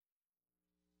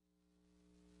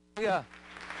Yeah.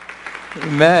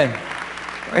 Amen.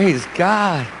 Praise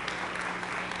God.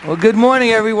 Well, good morning,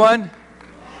 everyone.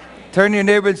 Turn to your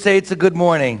neighbor and say it's a good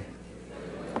morning.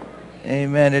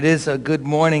 Amen. It is a good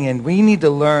morning, and we need to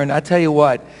learn. I tell you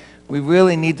what, we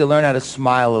really need to learn how to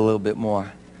smile a little bit more.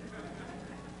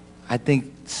 I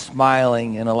think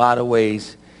smiling in a lot of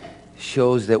ways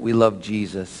shows that we love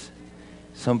Jesus.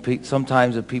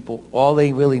 Sometimes the people, all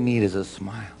they really need is a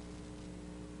smile.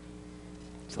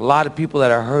 There's a lot of people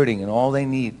that are hurting, and all they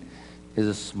need is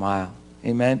a smile.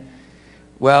 Amen.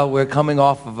 Well, we're coming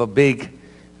off of a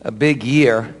big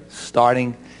year,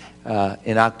 starting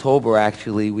in October.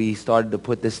 Actually, we started to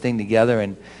put this thing together,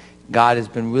 and God has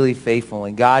been really faithful,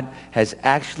 and God has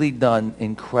actually done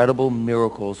incredible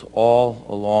miracles all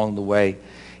along the way.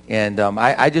 And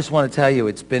I just want to tell you,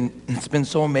 it's been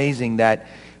so amazing that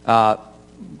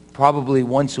probably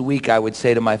once a week I would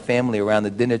say to my family around the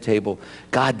dinner table,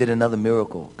 God did another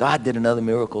miracle. God did another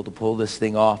miracle to pull this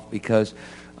thing off, because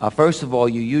first of all,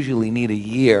 you usually need a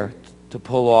year to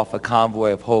pull off a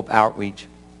Convoy of Hope outreach.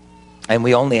 And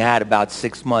we only had about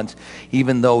 6 months,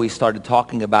 even though we started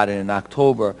talking about it in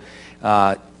October.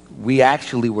 We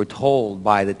actually were told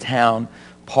by the town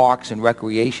Parks and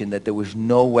Recreation that there was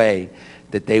no way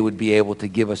that they would be able to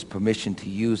give us permission to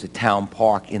use a town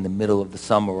park in the middle of the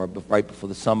summer or right before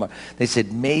the summer. They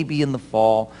said, maybe in the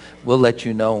fall, we'll let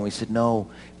you know. And we said, no,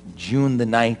 June the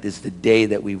 9th is the day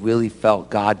that we really felt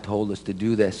God told us to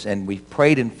do this. And we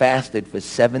prayed and fasted for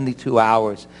 72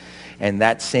 hours. And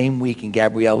that same week, and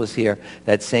Gabrielle was here,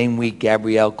 that same week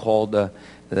Gabrielle called the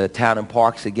town and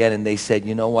parks again, and they said,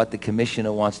 you know what, the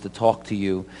commissioner wants to talk to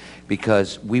you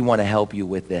because we want to help you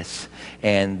with this.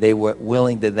 And they were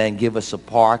willing to then give us a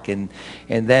park, and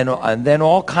then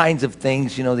all kinds of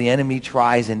things. You know, the enemy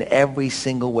tries in every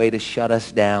single way to shut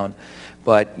us down.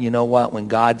 But you know what, when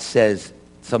God says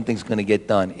something's going to get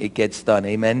done, it gets done.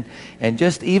 Amen. And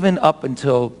just even up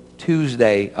until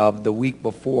Tuesday of the week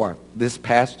before, this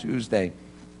past Tuesday,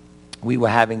 we were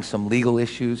having some legal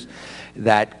issues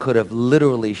that could have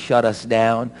literally shut us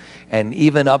down. And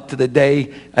even up to the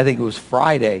day, I think it was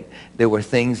Friday, there were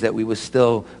things that we were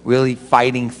still really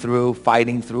fighting through.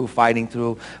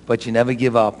 But you never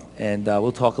give up. And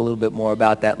we'll talk a little bit more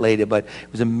about that later. But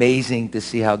it was amazing to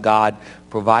see how God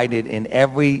provided in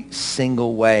every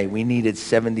single way. We needed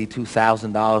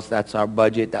 $72,000. That's our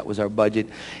budget. That was our budget.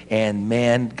 And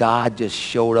man, God just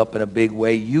showed up in a big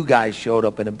way. You guys showed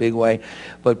up in a big way.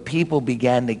 But people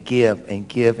began to give and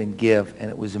give and give. And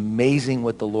it was amazing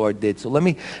what the Lord did. So let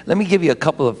me give you a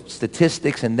couple of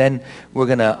statistics, and then we're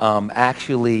going to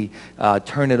actually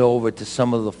turn it over to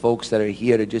some of the folks that are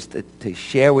here to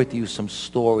share with you some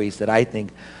stories that I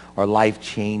think are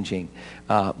life-changing.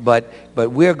 But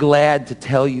we're glad to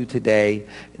tell you today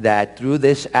that through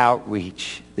this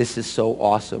outreach, this is so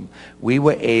awesome, we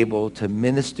were able to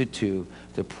minister to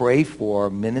pray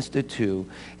for, minister to,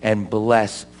 and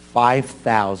bless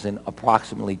 5,000,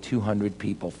 approximately 200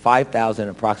 people. 5,000,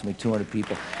 approximately 200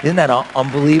 people. Isn't that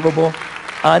unbelievable?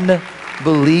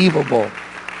 Unbelievable.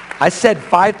 I said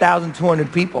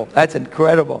 5,200 people. That's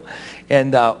incredible.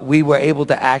 And we were able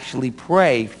to actually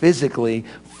pray physically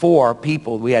for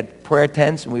people. We had prayer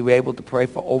tents, and we were able to pray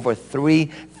for over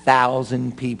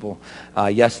 3,000 people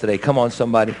yesterday. Come on,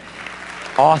 somebody.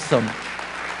 Awesome.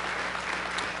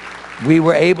 We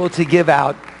were able to give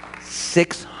out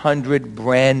 600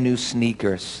 brand new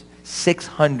sneakers.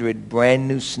 600 brand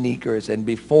new sneakers. And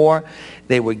before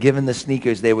they were given the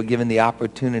sneakers, they were given the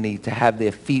opportunity to have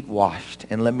their feet washed.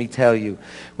 And let me tell you,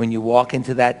 when you walk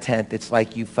into that tent, it's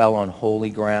like you fell on holy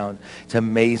ground. It's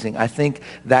amazing. I think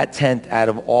that tent, out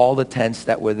of all the tents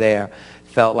that were there,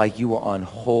 felt like you were on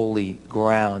holy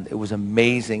ground. It was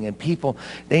amazing. And people,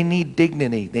 they need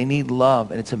dignity. They need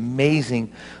love. And it's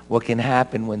amazing what can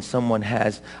happen when someone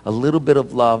has a little bit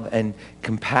of love and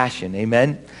compassion.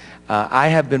 Amen? I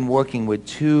have been working with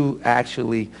two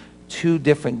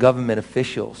different government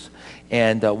officials.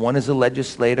 And one is a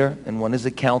legislator and one is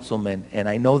a councilman. And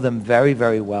I know them very,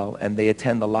 very well. And they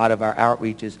attend a lot of our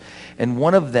outreaches. And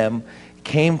one of them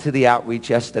came to the outreach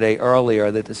yesterday earlier.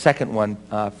 That the second one,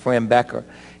 Fran Becker,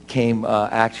 came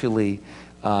actually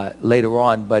later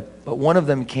on. But one of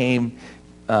them came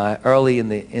early in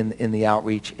the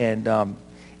outreach, and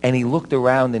he looked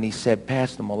around and he said,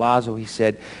 Pastor Milazzo, he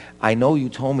said, I know you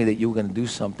told me that you were going to do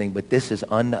something, but this is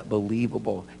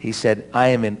unbelievable. He said, I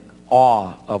am in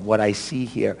awe of what I see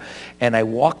here. And I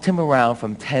walked him around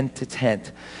from tent to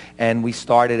tent. And we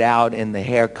started out in the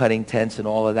hair cutting tents and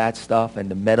all of that stuff and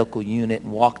the medical unit,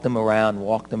 and walked them around.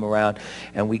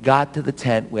 And we got to the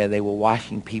tent where they were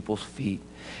washing people's feet.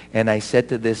 And I said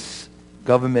to this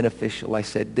government official, I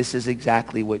said, this is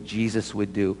exactly what Jesus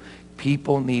would do.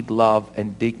 People need love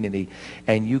and dignity.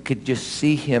 And you could just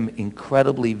see him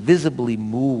incredibly, visibly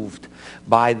moved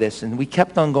by this. And we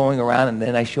kept on going around, and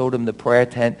then I showed him the prayer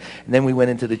tent, and then we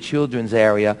went into the children's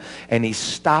area, and he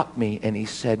stopped me and he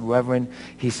said, Reverend,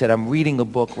 he said, I'm reading a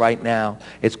book right now.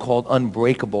 It's called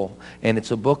Unbreakable, and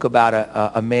it's a book about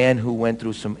a man who went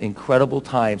through some incredible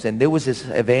times. And there was this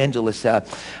evangelist,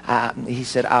 he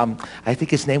said, I think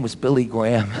his name was Billy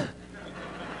Graham.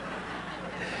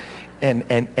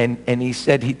 And he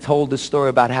said he told the story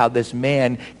about how this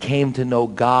man came to know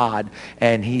God,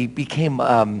 and he became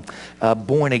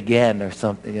born again or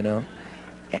something, you know.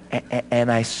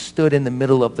 And I stood in the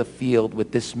middle of the field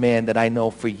with this man that I know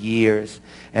for years,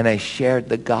 and I shared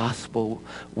the gospel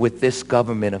with this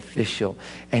government official,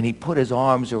 and he put his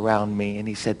arms around me and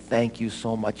he said, thank you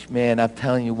so much, man. I'm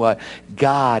telling you what,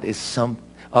 God is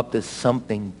up to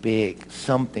something big,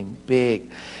 something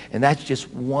big. And that's just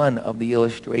one of the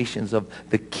illustrations of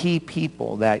the key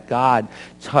people that God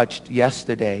touched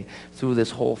yesterday through this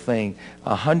whole thing.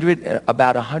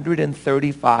 About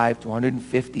 135 to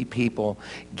 150 people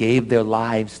gave their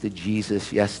lives to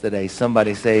Jesus yesterday.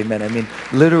 Somebody say amen. I mean,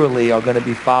 literally are going to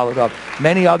be followed up.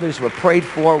 Many others were prayed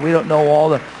for. We don't know all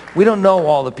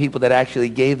the people that actually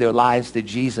gave their lives to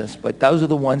Jesus, but those are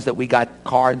the ones that we got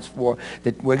cards for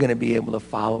that we're going to be able to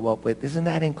follow up with. Isn't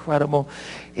that incredible?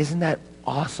 Isn't that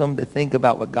awesome to think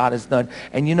about what God has done?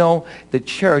 And you know, the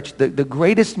church, the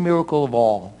greatest miracle of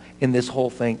all in this whole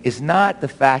thing is not the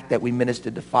fact that we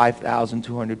ministered to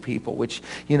 5,200 people, which,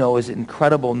 you know, is an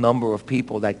incredible number of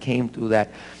people that came through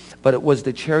that, but it was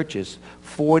the churches,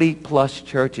 40 plus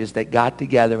churches that got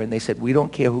together and they said, we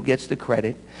don't care who gets the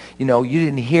credit. You know, you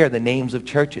didn't hear the names of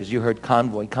churches. You heard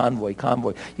Convoy, Convoy, Convoy.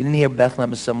 You didn't hear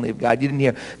Bethlehem Assembly of God. You didn't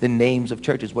hear the names of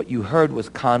churches. What you heard was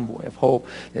Convoy of Hope,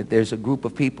 that there's a group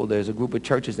of people, there's a group of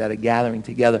churches that are gathering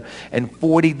together. And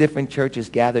 40 different churches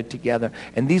gathered together.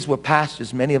 And these were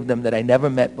pastors, many of them that I never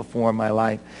met before in my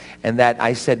life. And that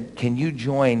I said, can you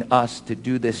join us to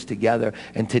do this together?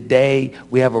 And today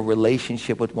we have a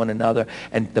relationship with one another.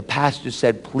 And the pastor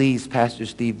said, please, Pastor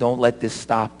Steve, don't let this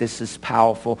stop. This is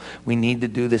powerful. We need to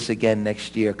do this again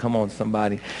next year. Come on,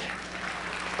 somebody.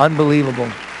 Unbelievable.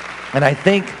 And I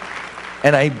think,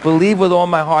 and I believe with all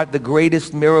my heart, the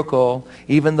greatest miracle,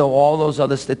 even though all those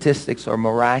other statistics are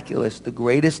miraculous, the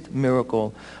greatest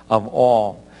miracle of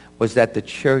all was that the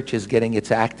church is getting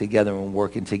its act together and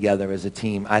working together as a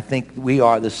team. I think we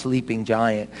are the sleeping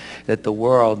giant that the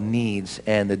world needs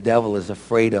and the devil is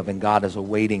afraid of, and God is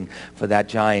awaiting for that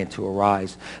giant to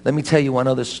arise. Let me tell you one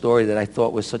other story that I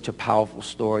thought was such a powerful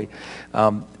story.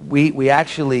 We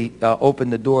actually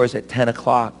opened the doors at 10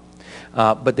 o'clock,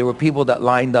 but there were people that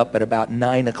lined up at about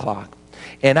 9 o'clock.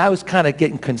 And I was kind of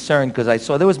getting concerned because I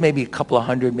saw there was maybe a couple of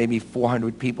hundred, maybe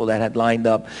 400 people that had lined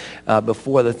up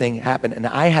before the thing happened. And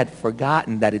I had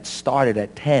forgotten that it started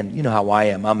at 10. You know how I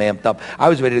am. I'm amped up. I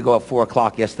was ready to go at 4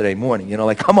 o'clock yesterday morning. You know,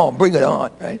 like, come on, bring it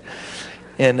on, right?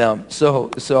 And so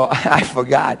I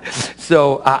forgot.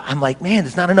 So I'm like, man,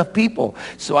 there's not enough people.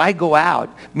 So I go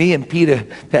out. Me and Peter,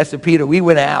 Pastor Peter, we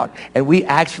went out and we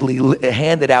actually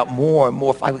handed out more and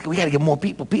more. We got to get more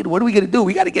people. Peter, what are we going to do?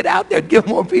 We got to get out there and get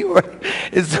more people.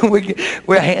 And so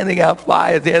we're handing out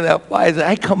flyers. And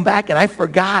I come back and I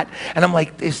forgot. And I'm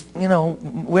like, you know,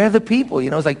 where are the people?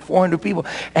 You know, it's like 400 people.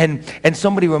 And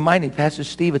somebody reminded me, Pastor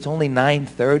Steve, it's only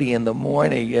 9:30 in the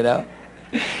morning, you know.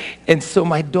 And so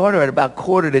my daughter, at about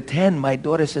 9:45, my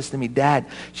daughter says to me, Dad,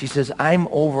 she says, I'm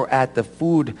over at the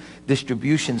food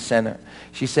distribution center.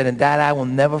 She said, and Dad, I will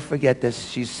never forget this.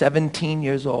 She's 17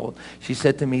 years old. She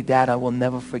said to me, Dad, I will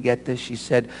never forget this. She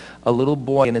said, a little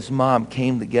boy and his mom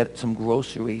came to get some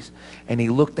groceries, and he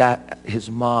looked at his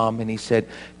mom and he said,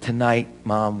 tonight,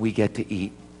 Mom, we get to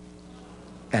eat.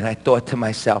 And I thought to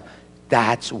myself,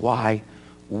 that's why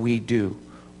we do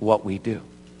what we do.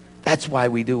 That's why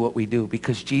we do what we do,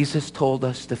 because Jesus told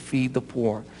us to feed the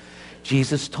poor.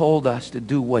 Jesus told us to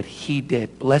do what he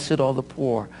did. Blessed are the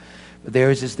poor.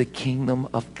 Theirs is the kingdom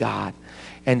of God.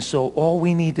 And so all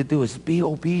we need to do is be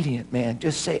obedient, man.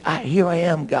 Just say, here I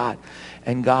am, God.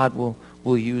 And God will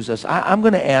use us. I'm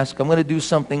going to do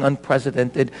something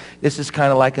unprecedented. This is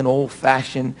kind of like an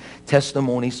old-fashioned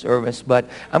testimony service. But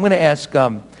I'm going to ask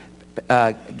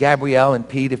Gabrielle and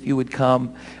Pete if you would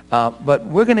come. But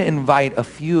we're going to invite a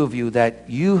few of you that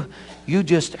you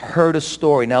just heard a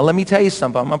story. Now, let me tell you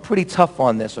something. I'm pretty tough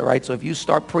on this, all right? So if you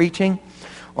start preaching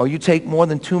or you take more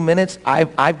than 2 minutes,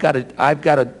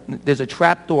 there's a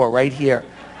trap door right here.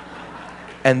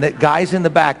 And the guys in the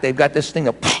back, they've got this thing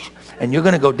of, and you're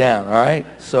going to go down, all right?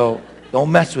 So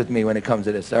don't mess with me when it comes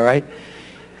to this, all right?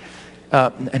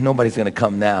 And nobody's going to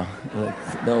come now.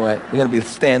 Like, no way. They're going to be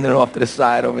standing off to the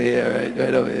side over here,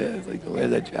 right over here. It's like,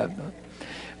 where's that trap door?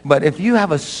 But if you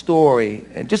have a story,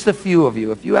 and just a few of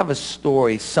you, if you have a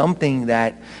story, something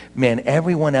that, man,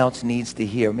 everyone else needs to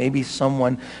hear, maybe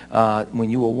someone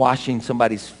when you were washing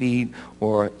somebody's feet,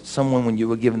 or someone when you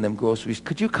were giving them groceries,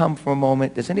 could you come for a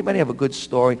moment? Does anybody have a good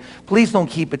story? Please don't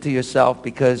keep it to yourself,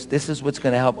 because this is what's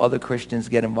going to help other Christians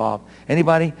get involved.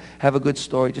 Anybody have a good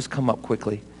story? Just come up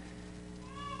quickly.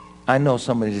 I know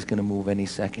somebody's just going to move any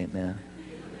second now.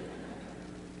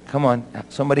 Come on,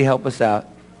 somebody help us out.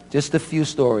 Just a few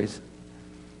stories.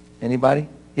 Anybody?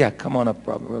 Yeah, come on up,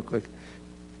 Robert, real quick.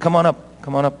 Come on up.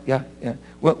 Come on up. Yeah, yeah.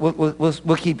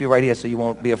 We'll keep you right here so you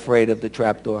won't be afraid of the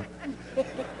trap door.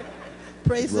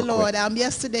 Praise the Lord.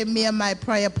 Yesterday, me and my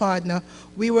prayer partner,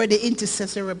 we were the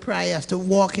intercessory prayers to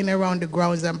walking around the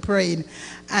grounds and praying.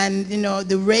 And, you know,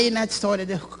 the rain had started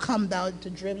to come down to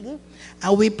drizzle.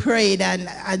 And we prayed, and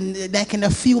like in a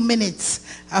few minutes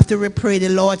after we prayed, the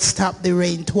Lord stopped the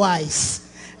rain twice.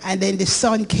 And then the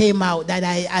sun came out that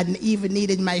I hadn't even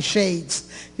needed my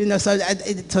shades, you know. So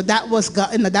that was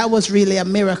God, you know, that was really a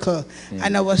miracle,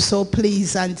 and I was so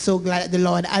pleased and so glad the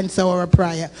Lord answered our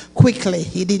prayer quickly.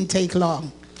 He didn't take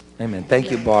long. Amen. Thank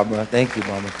you, Barbara. Thank you,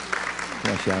 Barbara.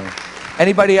 Yes, Sharon.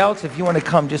 Anybody else? If you want to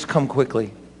come, just come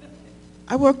quickly.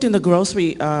 I worked in the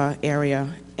grocery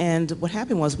area, and what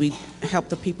happened was we helped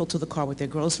the people to the car with their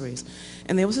groceries.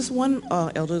 And there was this one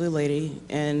elderly lady,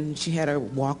 and she had her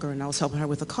walker, and I was helping her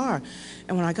with the car.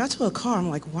 And when I got to her car, I'm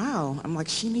like, wow. I'm like,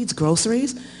 she needs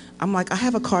groceries? I'm like, I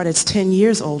have a car that's 10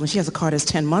 years old, and she has a car that's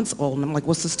 10 months old. And I'm like,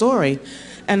 what's the story?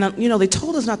 And, you know, they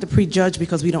told us not to prejudge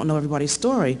because we don't know everybody's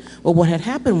story. But what had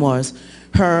happened was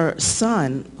her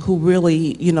son, who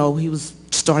really, you know, he was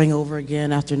starting over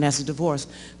again after Nessa's divorce,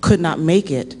 could not make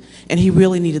it, and he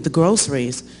really needed the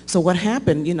groceries. So what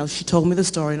happened, you know, she told me the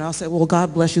story, and I said, well,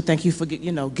 God bless you, thank you for,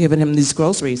 you know, giving him these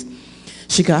groceries.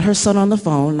 She got her son on the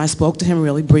phone, and I spoke to him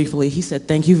really briefly. He said,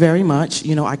 thank you very much.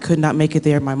 You know, I could not make it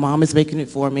there. My mom is making it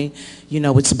for me. You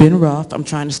know, it's been rough. I'm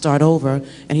trying to start over.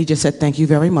 And he just said, thank you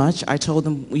very much. I told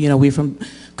him, you know, we're from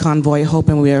Convoy Hope,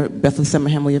 and we're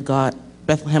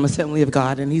Bethlehem Assembly of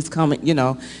God, and he's coming, you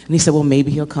know. And he said, well,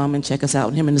 maybe he'll come and check us out,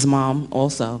 and him and his mom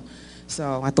also.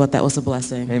 So I thought that was a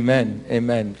blessing. Amen,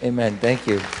 amen, amen. Thank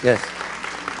you. Yes.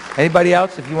 Anybody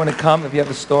else, if you want to come, if you have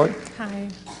a story? Hi.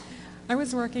 I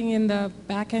was working in the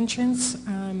back entrance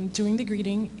doing the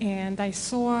greeting, and I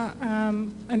saw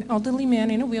an elderly man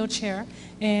in a wheelchair,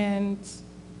 and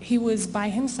he was by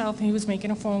himself, and he was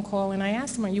making a phone call, and I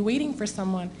asked him, are you waiting for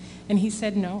someone? And he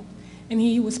said no. And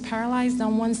he was paralyzed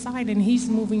on one side, and he's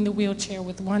moving the wheelchair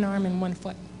with one arm and one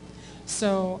foot.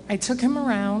 So I took him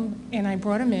around, and I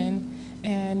brought him in,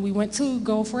 and we went to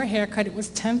go for a haircut. It was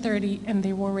 10:30, and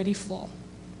they were already full.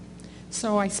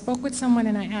 So I spoke with someone,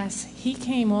 and I asked, he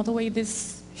came all the way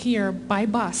here by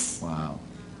bus. Wow.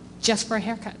 Just for a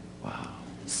haircut. Wow.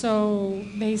 So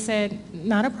they said,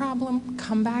 not a problem,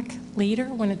 come back later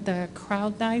when the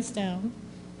crowd dies down.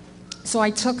 So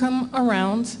I took him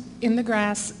around in the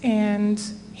grass, and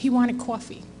he wanted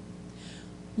coffee.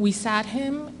 We sat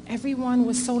him. Everyone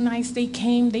was so nice. They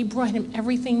came. They brought him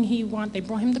everything he wanted. They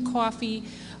brought him the coffee.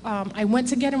 I went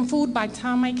to get him food. By the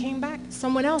time I came back,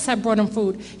 someone else had brought him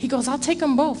food. He goes, I'll take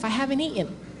them both. I haven't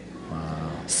eaten.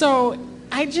 Wow. So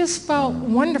I just felt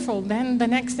wonderful. Then the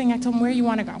next thing I told him, where you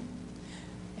want to go?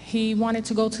 He wanted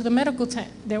to go to the medical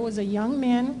tent. There was a young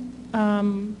man.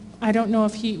 I don't know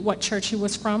what church he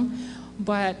was from,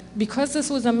 but because this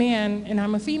was a man and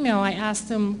I'm a female, I asked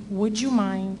him, would you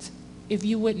mind if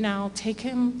you would now take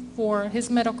him for his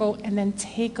medical and then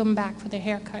take him back for the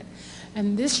haircut?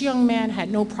 And this young man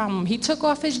had no problem. He took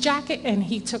off his jacket and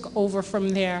he took over from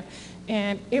there.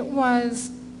 And it was,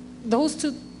 those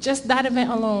two, just that event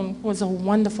alone was a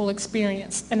wonderful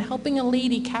experience. And helping a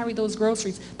lady carry those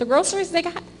groceries. The groceries they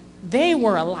got, they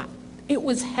were a lot. It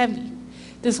was heavy.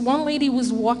 This one lady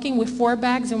was walking with 4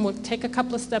 bags and would take a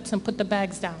couple of steps and put the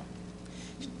bags down.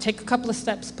 Take a couple of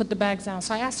steps, put the bags down.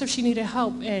 So I asked her if she needed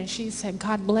help, and she said,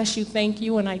 God bless you, thank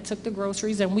you. And I took the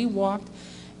groceries, and we walked.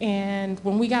 And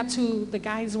when we got to the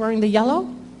guys wearing the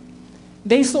yellow,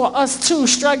 they saw us too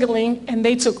struggling, and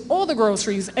they took all the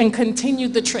groceries and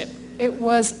continued the trip. It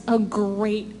was a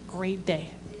great, great day.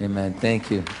 Amen. Thank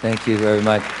you. Thank you very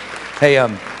much. Hey,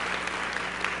 I'm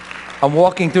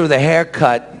walking through the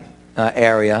haircut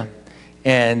area,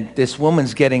 and this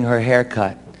woman's getting her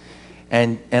haircut.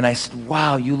 And I said,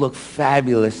 wow, you look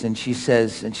fabulous. And she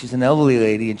says, and she's an elderly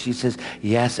lady, and she says,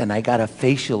 yes, and I got a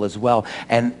facial as well.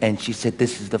 And she said,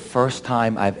 this is the first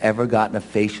time I've ever gotten a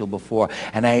facial before.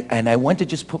 And I went to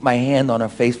just put my hand on her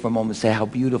face for a moment and say how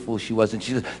beautiful she was. And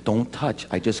she said, don't touch,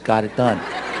 I just got it done.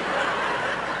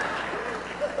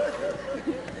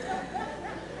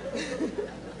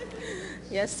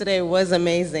 Yesterday was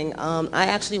amazing. I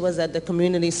actually was at the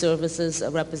community services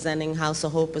representing House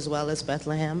of Hope as well as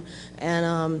Bethlehem.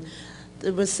 And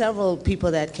there were several people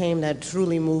that came that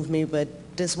truly moved me, but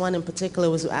this one in particular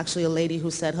was actually a lady who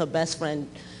said her best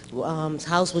friend's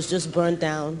house was just burnt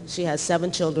down. She had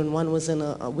 7 children. One was in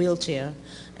a wheelchair.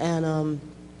 And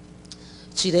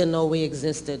she didn't know we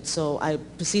existed. So I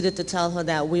proceeded to tell her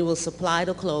that we will supply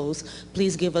the clothes.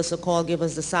 Please give us a call, give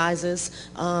us the sizes.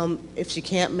 If she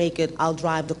can't make it, I'll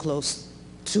drive the clothes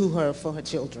to her for her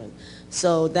children.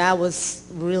 So that was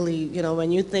really, you know,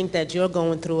 when you think that you're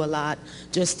going through a lot,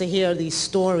 just to hear these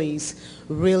stories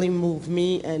really moved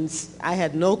me, and I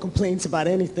had no complaints about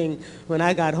anything when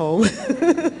I got home.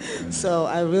 So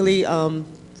I really,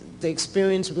 the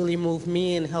experience really moved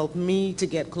me and helped me to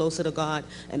get closer to God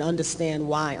and understand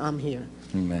why I'm here.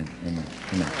 Amen. Amen.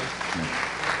 Amen. Amen.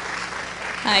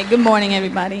 Hi, good morning,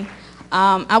 everybody.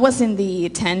 I was in the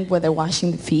tent where they're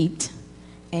washing the feet,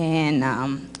 and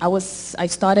I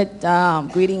started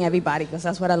greeting everybody because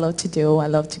that's what I love to do. I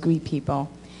love to greet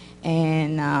people.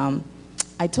 And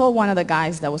I told one of the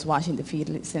guys that was washing the feet,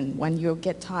 listen, when you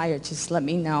get tired, just let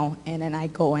me know, and then I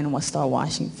go in and we'll start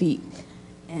washing feet.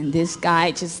 And this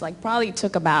guy just probably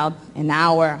took about an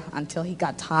hour until he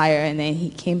got tired, and then he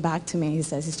came back to me and he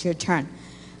says, it's your turn.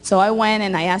 So I went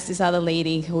and I asked this other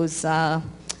lady who's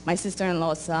my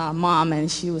sister-in-law's mom, and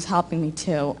she was helping me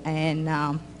too. And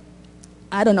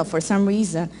I don't know, for some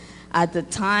reason, at the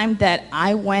time that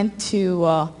I went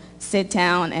to sit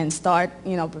down and start,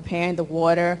 preparing the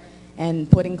water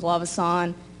and putting gloves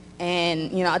on,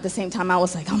 and, at the same time I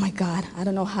was like, oh my God, I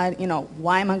don't know how,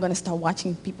 why am I going to start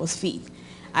watching people's feet?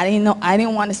 I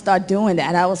didn't want to start doing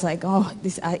that. I was like, oh,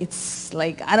 it's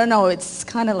like, I don't know, it's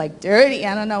kind of like dirty.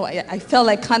 I don't know. I felt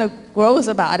like kind of gross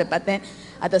about it. But then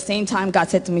at the same time, God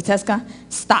said to me, Teska,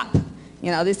 stop.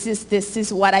 This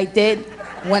is what I did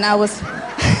when I was.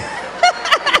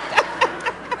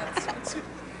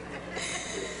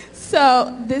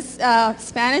 So this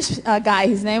Spanish guy,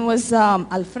 his name was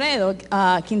Alfredo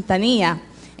Quintanilla,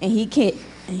 and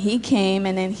he came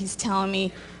and then he's telling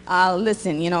me,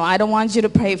 listen, I don't want you to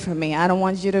pray for me. I don't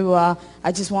want you to,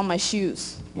 I just want my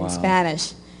shoes in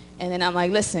Spanish. And then I'm like,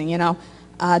 listen,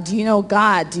 do you know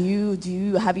God?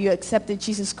 Have you accepted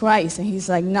Jesus Christ? And he's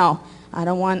like, no, I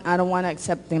don't want to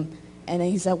accept him. And then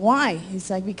he's like, why? He's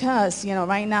like, because,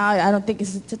 right now I don't think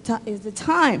it's the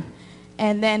time.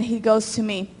 And then he goes to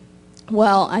me,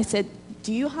 well, I said,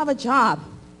 do you have a job?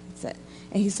 And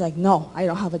he's like, no, I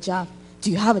don't have a job. Do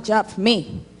you have a job for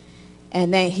me?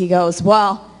 And then he goes,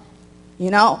 well,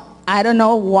 I don't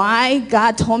know why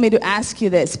God told me to ask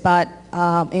you this, but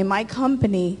in my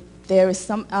company, there is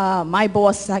my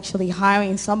boss is actually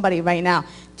hiring somebody right now.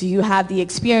 Do you have the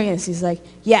experience? He's like,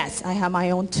 yes, I have my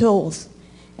own tools.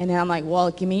 And then I'm like,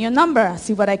 well, give me your number. I'll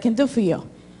see what I can do for you.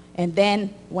 And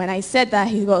then when I said that,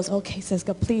 he goes, okay,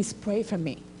 Seska, please pray for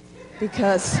me.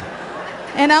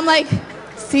 And I'm like,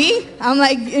 see? I'm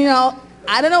like,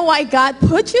 I don't know why God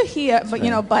put you here,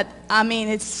 but, but I mean,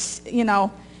 it's,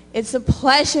 it's a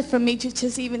pleasure for me to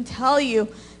just even tell you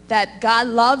that God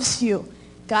loves you.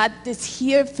 God is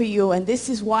here for you, and this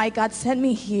is why God sent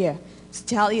me here, to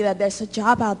tell you that there's a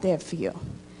job out there for you.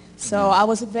 So I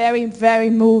was very, very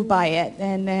moved by it,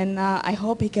 and then I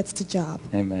hope he gets the job.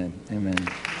 Amen. Amen.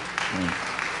 Amen.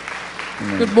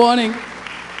 Amen. Good morning.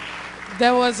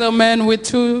 There was a man with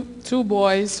two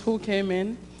boys who came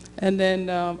in, and then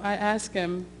I asked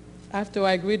him, after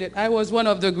I greeted, I was one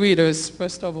of the greeters,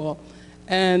 first of all,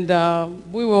 and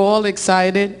we were all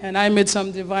excited, and I made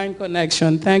some divine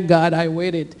connection. Thank God I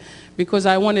waited, because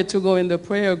I wanted to go in the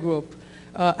prayer group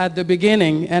at the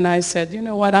beginning, and I said, you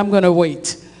know what, I'm going to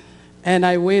wait. And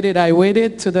I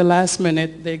waited to the last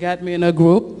minute. They got me in a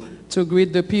group to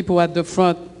greet the people at the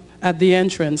front, at the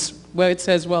entrance, where it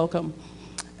says welcome.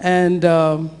 And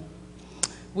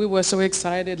we were so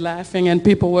excited, laughing, and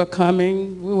people were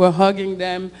coming. We were hugging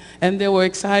them, and they were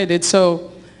excited.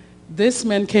 So this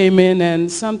man came in,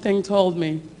 and something told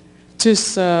me,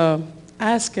 just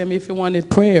ask him if he wanted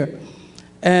prayer.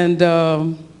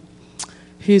 And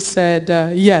he said,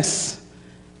 yes.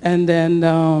 And then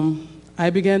I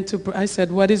began to pray. I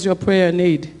said, what is your prayer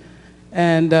need?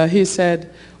 And he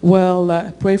said,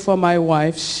 well, pray for my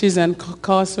wife. She's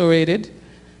incarcerated,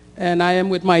 and I am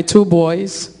with my 2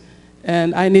 boys.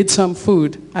 and I need some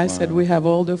food. I said, we have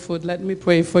all the food. Let me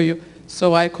pray for you.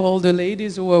 So I called the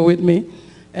ladies who were with me,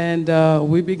 and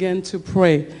we began to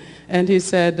pray. And he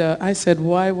said, I said,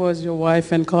 why was your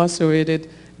wife incarcerated?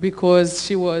 Because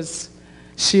she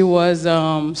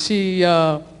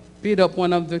beat up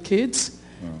one of the kids,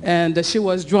 and she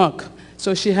was drunk.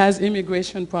 So she has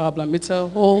immigration problem. It's a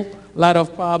whole lot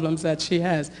of problems that she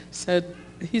has.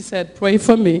 He said, pray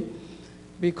for me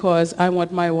because I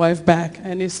want my wife back.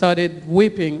 And he started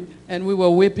weeping, and we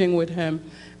were weeping with him.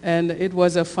 And it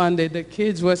was a fun day. The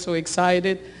kids were so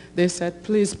excited. They said,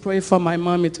 please pray for my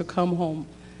mommy to come home,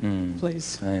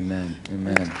 please. Amen.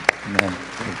 Amen. Amen.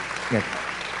 Yeah.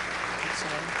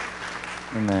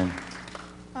 Amen.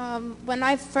 When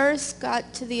I first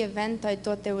got to the event, I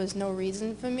thought there was no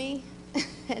reason for me.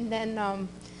 And then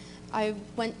I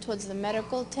went towards the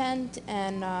medical tent,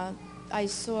 and I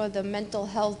saw the mental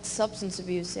health substance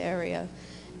abuse area.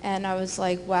 And I was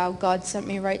like, wow, God sent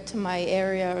me right to my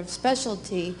area of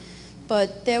specialty.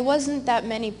 But there wasn't that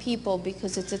many people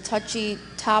because it's a touchy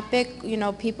topic. You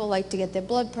know, people like to get their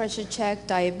blood pressure checked,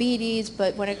 diabetes,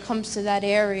 but when it comes to that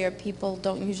area, people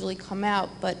don't usually come out.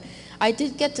 But I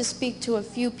did get to speak to a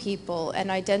few people and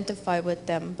identify with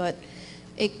them. But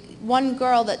one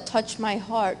girl that touched my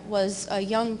heart was a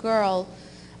young girl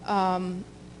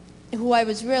who I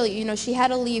was really, you know, she had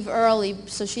to leave early,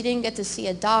 so she didn't get to see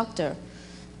a doctor.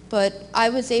 But I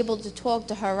was able to talk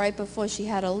to her right before she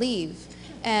had to leave.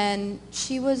 And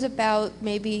she was about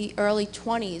maybe early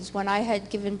 20s. When I had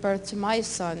given birth to my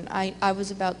son, I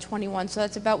was about 21, so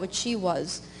that's about what she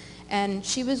was. And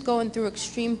she was going through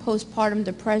extreme postpartum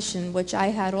depression, which I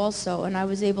had also, and I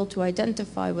was able to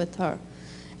identify with her.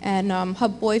 And her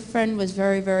boyfriend was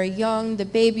very, very young. The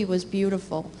baby was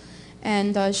beautiful.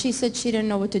 And she said she didn't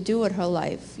know what to do with her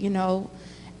life, you know.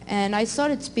 And I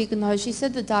started speaking to her. She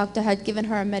said the doctor had given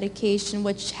her a medication,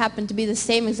 which happened to be the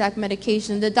same exact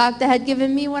medication the doctor had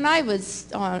given me when I was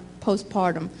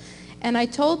postpartum. And I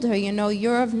told her, you know,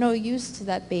 you're of no use to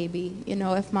that baby, you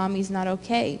know, if mommy's not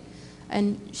okay.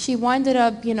 And she winded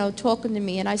up, you know, talking to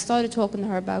me, and I started talking to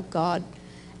her about God.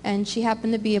 And she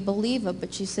happened to be a believer,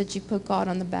 but she said she put God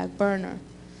on the back burner.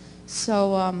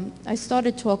 So I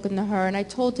started talking to her, and I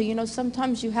told her, you know,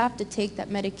 sometimes you have to take that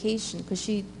medication, because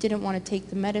she didn't want to take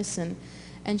the medicine.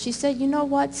 And she said, you know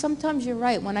what, sometimes you're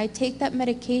right. When I take that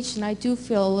medication, I do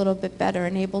feel a little bit better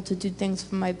and able to do things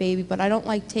for my baby, but I don't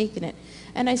like taking it.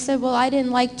 And I said, well, I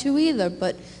didn't like to either,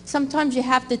 but sometimes you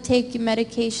have to take your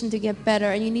medication to get better,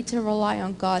 and you need to rely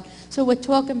on God. So we're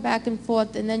talking back and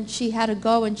forth, and then she had to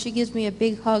go, and she gives me a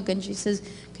big hug, and she says,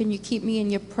 can you keep me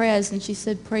in your prayers? And she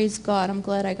said, praise God, I'm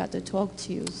glad I got to talk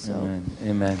to you. So. Amen,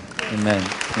 amen, amen,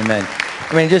 amen.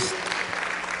 I mean, just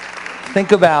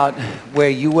think about where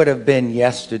you would have been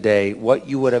yesterday, what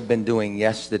you would have been doing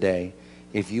yesterday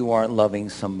if you weren't loving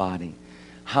somebody.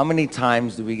 How many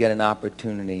times do we get an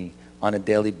opportunity on a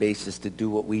daily basis to do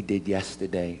what we did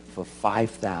yesterday for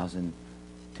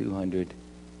 5,200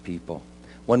 people?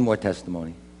 One more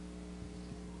testimony.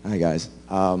 Hi, guys.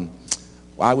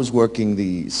 I was working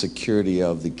the security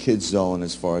of the kids zone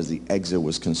as far as the exit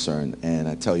was concerned, and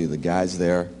I tell you, the guys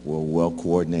there were well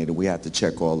coordinated. We had to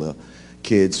check all the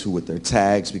kids who with their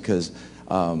tags, because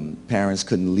parents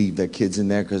couldn't leave their kids in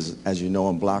there, because as you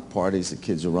know, in block parties, the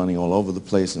kids are running all over the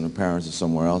place and the parents are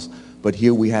somewhere else. But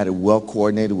here we had it well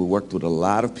coordinated. We worked with a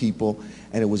lot of people,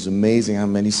 and it was amazing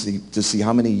to see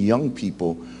how many young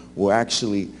people were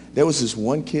actually. There was this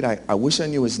one kid, I wish I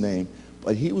knew his name,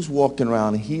 but he was walking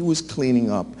around, he was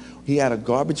cleaning up. He had a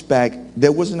garbage bag.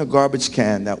 There wasn't a garbage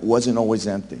can that wasn't always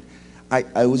empty.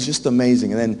 It was just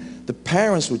amazing. And then the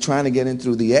parents were trying to get in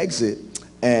through the exit,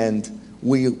 and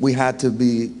we had to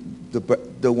be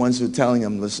the ones who were telling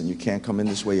them, listen, you can't come in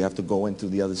this way, you have to go in through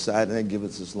the other side, and they give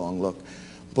us this long look.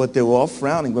 But they were all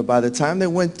frowning. But by the time they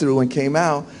went through and came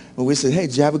out, and we said, hey,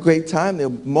 did you have a great time?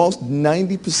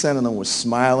 90% of them were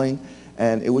smiling,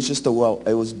 and it was just it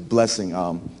was a blessing.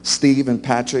 Steve and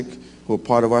Patrick, who are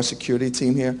part of our security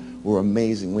team here, were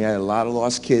amazing. We had a lot of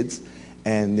lost kids,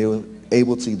 and they were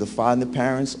able to either find the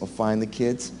parents or find the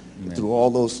kids.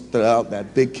 Throughout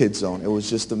that big kid zone. It was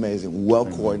just amazing. Well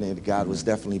coordinated. God was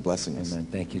definitely blessing us. Amen.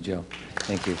 Thank you, Joe.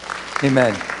 Thank you.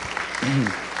 Amen.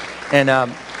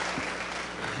 And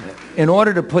in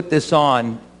order to put this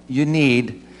on, you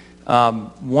need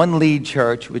one lead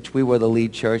church, which we were the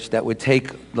lead church, that would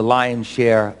take the lion's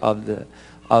share of the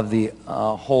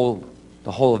whole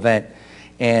event.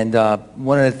 And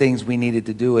one of the things we needed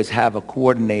to do is have a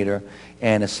coordinator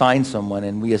and assign someone.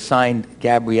 And we assigned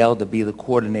Gabrielle to be the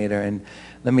coordinator. And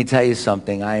let me tell you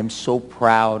something. I am so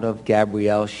proud of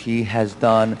Gabrielle. She has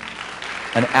done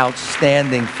an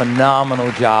outstanding,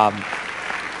 phenomenal job.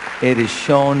 It has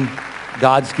shown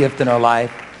God's gift in her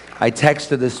life. I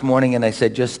texted her this morning and I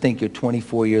said, just think you're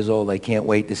 24 years old. I can't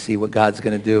wait to see what God's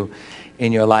going to do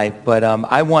in your life. But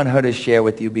I want her to share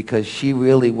with you because she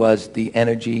really was the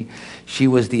energy. She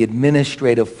was the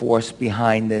administrative force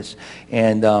behind this.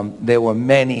 And there were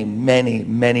many, many,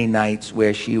 many nights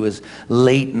where she was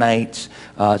late nights,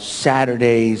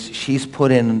 Saturdays. She's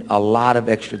put in a lot of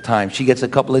extra time. She gets a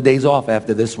couple of days off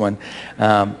after this one.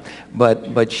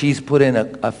 But she's put in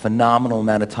a phenomenal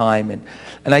amount of time.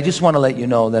 And I just want to let you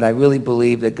know that I really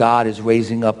believe that God is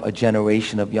raising up a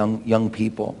generation of young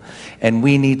people. And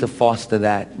we need to foster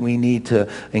that. We need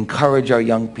to encourage our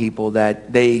young people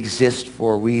that they exist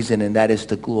for a reason, and that is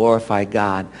to glorify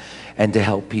God and to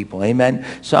help people. Amen?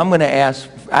 So I'm going to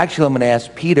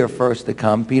ask Peter first to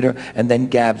come. Peter, and then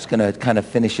Gab's going to kind of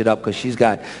finish it up because she's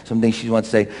got some things she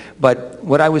wants to say. But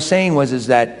what I was saying is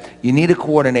that you need a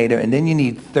coordinator, and then you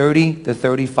need 30 to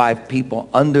 35 people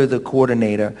under the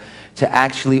coordinator to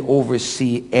actually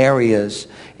oversee areas,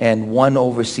 and one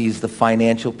oversees the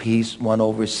financial piece, one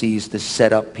oversees the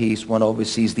setup piece, one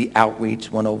oversees the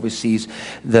outreach, one oversees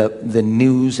the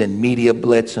news and media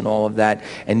blitz and all of that.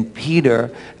 And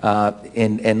Peter,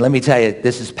 and let me tell you,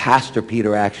 this is Pastor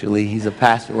Peter actually. He's a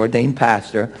pastor, ordained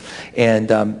pastor,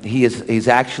 and he's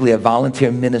actually a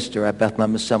volunteer minister at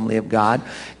Bethlehem Assembly of God.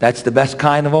 That's the best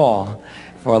kind of all,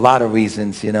 for a lot of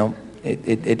reasons, you know.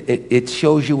 It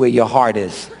shows you where your heart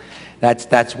is.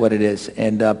 That's what it is.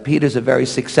 And Peter's a very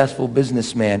successful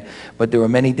businessman, but there were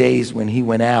many days when he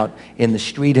went out in the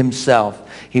street himself.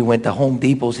 He went to Home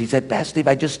Depot's. He said, Pastor Steve,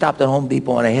 I just stopped at Home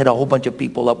Depot and I hit a whole bunch of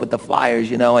people up with the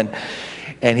flyers, you know,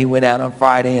 and he went out on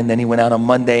Friday, and then he went out on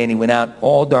Monday, and he went out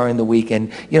all during the week.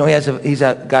 And, you know, he's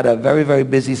got a very, very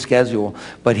busy schedule,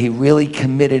 but he really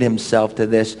committed himself to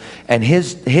this. And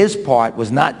his part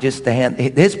was not just to hand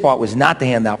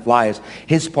out flyers.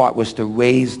 His part was to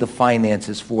raise the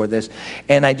finances for this.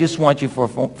 And I just want you for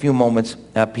a few moments,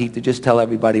 Pete, to just tell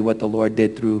everybody what the Lord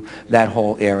did through that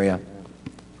whole area.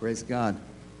 Praise God.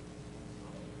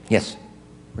 Yes.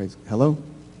 Hello?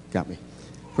 Got me.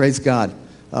 Praise God.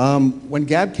 When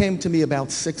Gab came to me about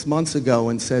 6 months ago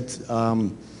and said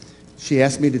she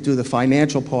asked me to do the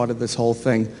financial part of this whole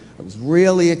thing, I was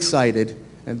really excited.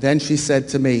 And then she said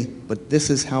to me, but this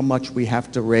is how much we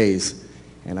have to raise.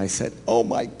 And I said, oh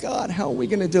my God, how are we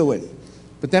going to do it?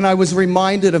 But then I was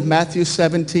reminded of Matthew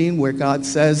 17, where God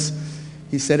says,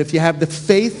 he said, if you have the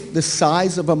faith the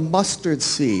size of a mustard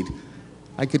seed,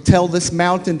 I could tell this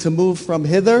mountain to move from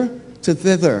hither to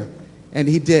thither. And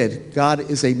he did. God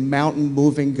is a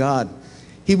mountain-moving God.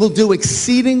 He will do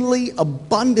exceedingly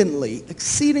abundantly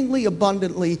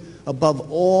above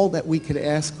all that we could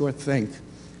ask or think.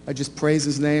 I just praise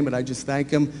his name and I just thank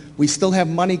him. We still have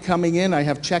money coming in. I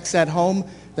have checks at home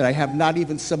that I have not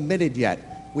even submitted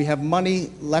yet. We have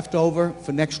money left over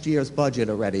for next year's budget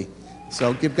already.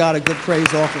 So give God a good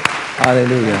praise offering.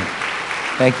 Hallelujah.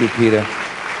 Thank you, Peter.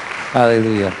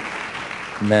 Hallelujah.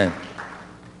 Amen.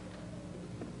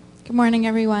 Good morning,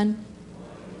 everyone.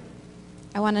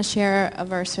 I want to share a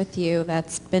verse with you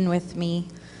that's been with me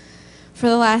for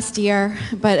the last year,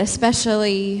 but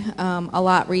especially a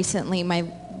lot recently.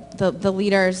 The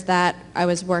leaders that I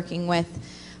was working with,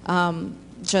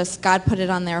 just God put it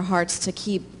on their hearts to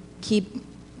keep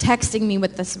texting me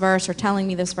with this verse or telling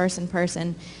me this verse in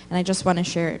person, and I just want to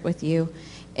share it with you.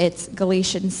 It's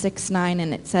Galatians 6:9,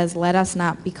 and it says, let us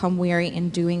not become weary in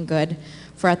doing good,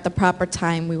 for at the proper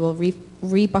time we will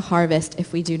reap a harvest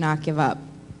if we do not give up.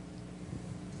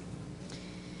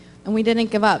 And we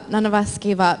didn't give up. None of us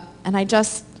gave up. And I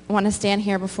just want to stand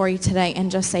here before you today and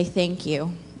just say thank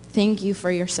you. Thank you for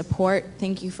your support.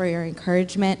 Thank you for your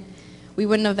encouragement. We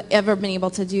wouldn't have ever been able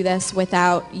to do this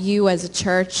without you as a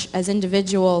church, as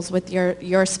individuals, with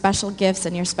your special gifts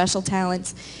and your special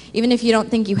talents. Even if you don't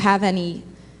think you have any,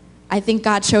 I think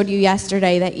God showed you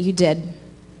yesterday that you did,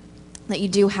 that you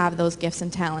do have those gifts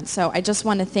and talents. So I just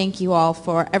want to thank you all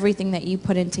for everything that you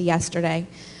put into yesterday.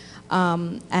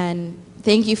 And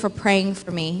thank you for praying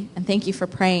for me, and thank you for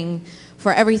praying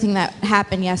for everything that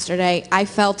happened yesterday. I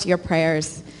felt your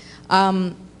prayers.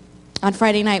 On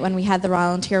Friday night when we had the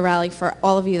volunteer rally, for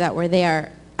all of you that were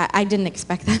there, I didn't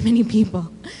expect that many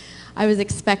people. I was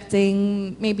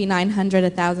expecting maybe 900,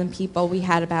 1,000 people. We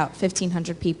had about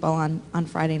 1,500 people on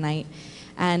Friday night.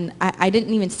 And I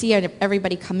didn't even see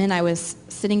everybody come in. I was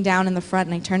sitting down in the front,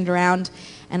 and I turned around,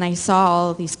 and I saw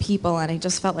all of these people, and I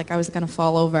just felt like I was going to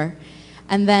fall over.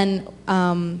 And then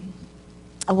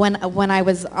when I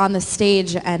was on the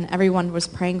stage and everyone was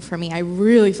praying for me, I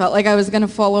really felt like I was going to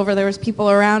fall over. There was people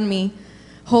around me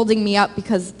holding me up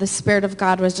because the Spirit of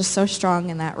God was just so strong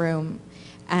in that room.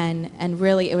 And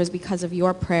really, it was because of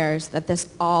your prayers that this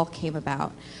all came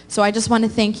about. So I just want to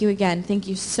thank you again. Thank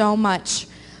you so much.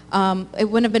 It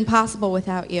wouldn't have been possible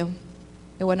without you.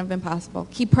 It wouldn't have been possible.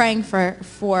 Keep praying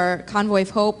for Convoy of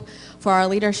Hope, for our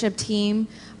leadership team,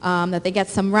 that they get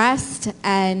some rest,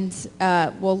 and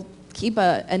we'll keep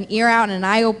an ear out and an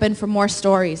eye open for more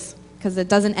stories, because it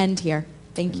doesn't end here.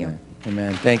 Thank you.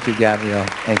 Amen. Thank you, Gabrielle.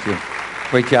 Thank you.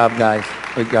 Great job, guys.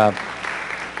 Great job.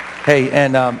 Hey,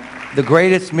 and the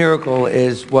greatest miracle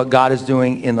is what God is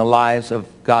doing in the lives of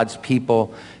God's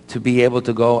people, to be able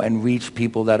to go and reach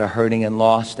people that are hurting and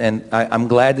lost. And I'm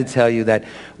glad to tell you that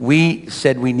we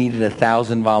said we needed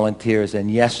 1,000 volunteers,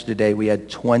 and yesterday we had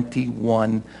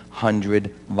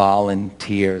 2,100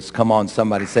 volunteers. Come on,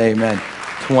 somebody say amen.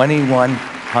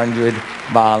 2,100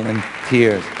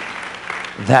 volunteers.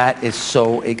 That is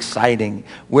so exciting.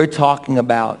 We're talking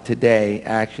about today,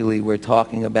 actually, we're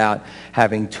talking about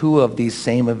having 2 of these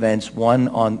same events, one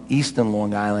on Eastern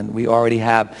Long Island. We already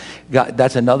have,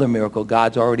 that's another miracle.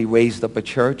 God's already raised up a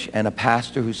church and a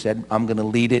pastor who said, I'm going to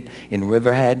lead it in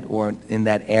Riverhead or in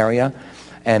that area.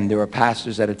 And there are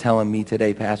pastors that are telling me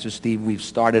today, Pastor Steve, we've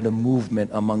started a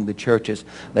movement among the churches.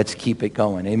 Let's keep it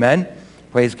going. Amen?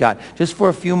 Praise God. Just for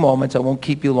a few moments, I won't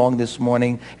keep you long this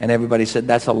morning, and everybody said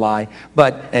that's a lie.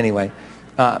 But anyway,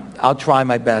 I'll try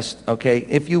my best, okay?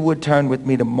 If you would turn with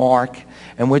me to Mark,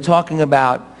 and we're talking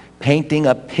about painting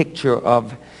a picture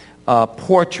of a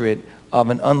portrait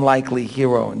of an unlikely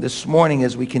hero. And this morning,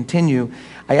 as we continue,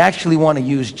 I actually want to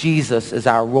use Jesus as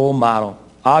our role model.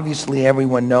 Obviously,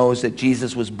 everyone knows that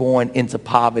Jesus was born into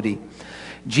poverty.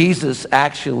 Jesus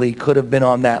actually could have been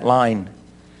on that line.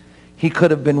 He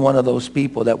could have been one of those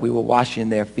people that we were washing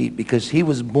their feet, because he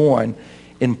was born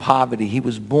in poverty. He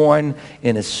was born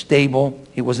in a stable.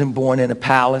 He wasn't born in a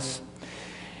palace.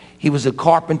 He was a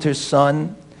carpenter's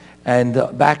son, and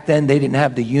back then they didn't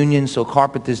have the union, so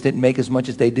carpenters didn't make as much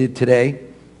as they did today.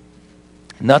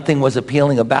 Nothing was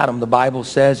appealing about him. The Bible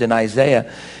says in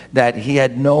Isaiah that he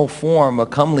had no form or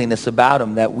comeliness about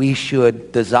him that we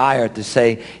should desire to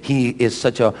say he is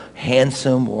such a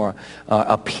handsome or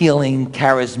appealing,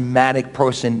 charismatic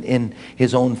person in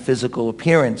his own physical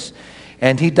appearance.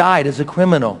 And he died as a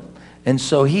criminal. And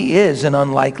so he is an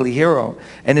unlikely hero.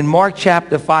 And in Mark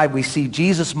chapter 5, we see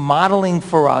Jesus modeling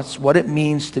for us what it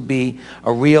means to be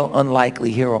a real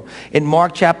unlikely hero. In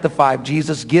Mark chapter 5,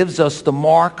 Jesus gives us the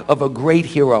mark of a great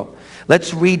hero.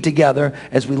 Let's read together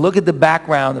as we look at the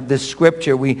background of this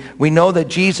scripture. We know that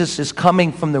Jesus is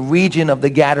coming from the region of the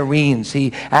Gadarenes.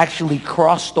 He actually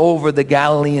crossed over the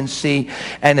Galilean Sea,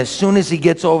 and as soon as he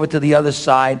gets over to the other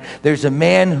side, there's a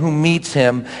man who meets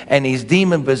him, and he's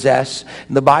demon-possessed.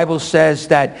 And the Bible says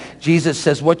that Jesus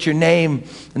says, "What's your name?"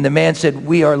 And the man said,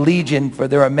 "We are legion, for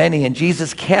there are many." And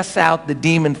Jesus casts out the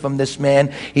demon from this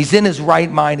man. He's in his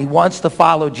right mind. He wants to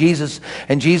follow Jesus.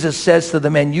 And Jesus says to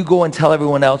the man, "You go and tell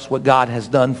everyone else what God has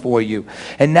done for you."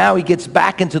 And now he gets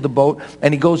back into the boat,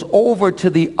 and he goes over to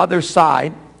the other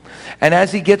side. And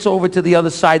as he gets over to the other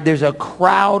side, there's a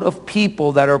crowd of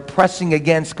people that are pressing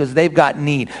against because they've got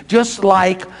need. Just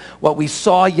like what we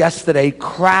saw yesterday,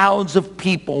 crowds of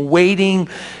people waiting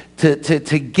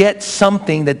to get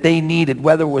something that they needed,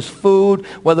 whether it was food,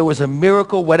 whether it was a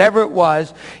miracle, whatever it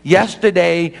was.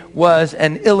 Yesterday was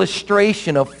an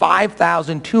illustration of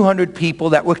 5,200 people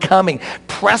that were coming,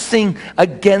 pressing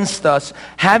against us,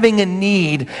 having a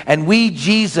need, and we,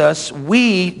 Jesus,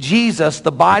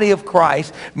 the body of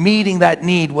Christ, meeting that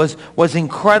need was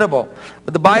incredible.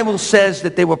 But the Bible says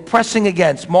that they were pressing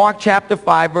against. Mark chapter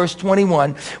 5, verse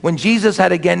 21, when Jesus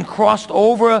had again crossed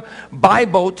over by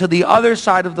boat to the other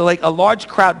side of the lake, a large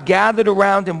crowd gathered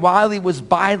around him while he was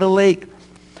by the lake.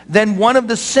 Then one of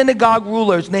the synagogue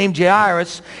rulers named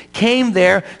Jairus came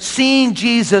there. Seeing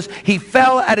Jesus, he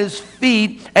fell at his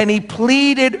feet and he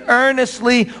pleaded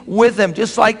earnestly with him,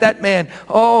 just like that man.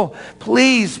 "Oh,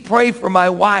 please pray for my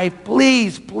wife.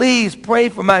 Please, please pray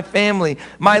for my family.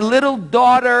 My little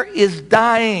daughter is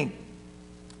dying.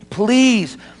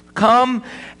 Please come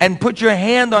and put your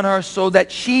hand on her so that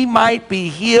she might be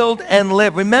healed and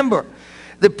live." Remember,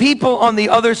 the people on the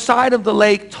other side of the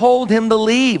lake told him to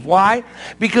leave. Why?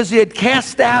 Because he had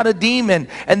cast out a demon,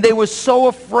 and they were so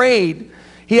afraid.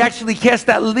 He actually cast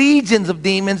out legions of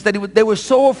demons that they were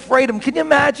so afraid of him. Can you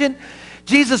imagine?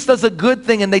 Jesus does a good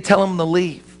thing, and they tell him to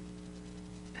leave.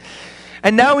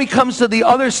 And now he comes to the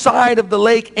other side of the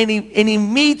lake, and he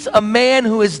meets a man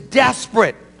who is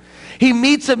desperate. He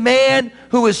meets a man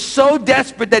who is so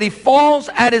desperate that he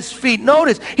falls at his feet.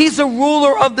 Notice, he's a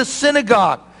ruler of the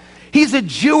synagogue. He's a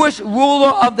Jewish ruler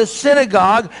of the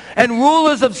synagogue, and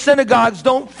rulers of synagogues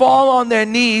don't fall on their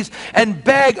knees and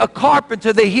beg a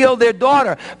carpenter to heal their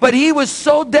daughter. But he was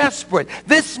so desperate.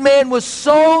 This man was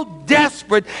so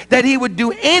desperate that he would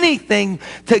do anything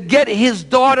to get his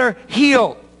daughter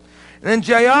healed. And then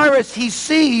Jairus, he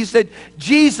sees that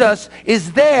Jesus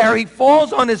is there. He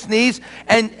falls on his knees,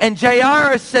 and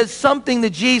Jairus says something to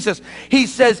Jesus. He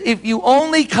says, if you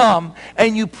only come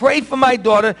and you pray for my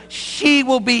daughter, she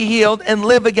will be healed and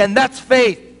live again. That's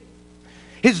faith.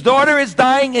 His daughter is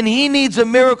dying, and he needs a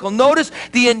miracle. Notice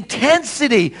the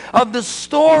intensity of the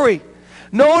story.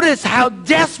 Notice how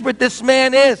desperate this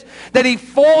man is, that he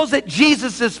falls at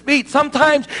Jesus' feet.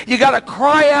 Sometimes you got to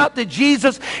cry out to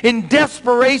Jesus in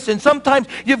desperation. Sometimes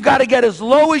you've got to get as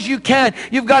low as you can.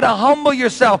 You've got to humble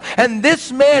yourself. And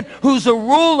this man who's a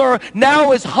ruler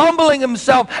now is humbling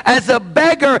himself as a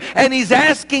beggar, and he's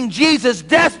asking Jesus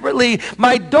desperately,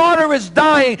 my daughter is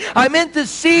dying. I'm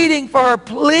interceding for her.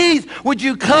 Please, would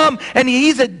you come? And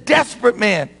he's a desperate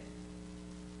man.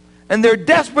 And there are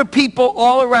desperate people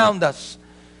all around us.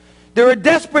 There are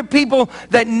desperate people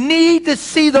that need to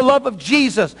see the love of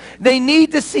Jesus. They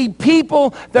need to see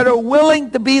people that are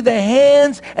willing to be the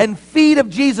hands and feet of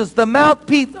Jesus, the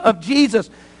mouthpiece of Jesus.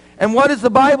 And what does the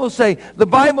Bible say? The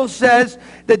Bible says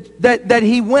that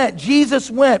he went, Jesus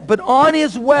went, but on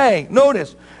his way,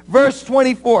 notice, verse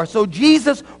 24. So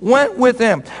Jesus went with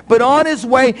him. But on his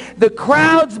way, the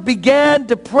crowds began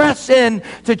to press in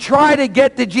to try to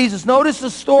get to Jesus. Notice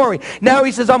the story. Now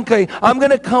he says, okay, I'm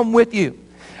going to come with you.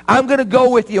 I'm going to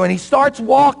go with you. And he starts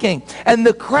walking, and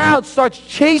the crowd starts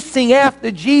chasing after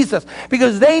Jesus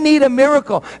because they need a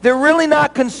miracle. They're really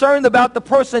not concerned about the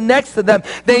person next to them.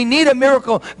 They need a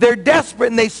miracle. They're desperate,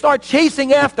 and they start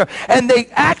chasing after, and they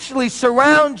actually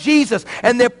surround Jesus,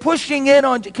 and they're pushing in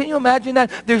on. Can you imagine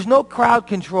that? There's no crowd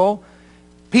control.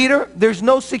 Peter, there's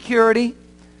no security.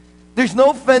 There's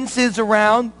no fences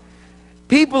around.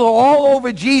 People are all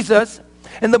over Jesus.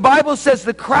 And the Bible says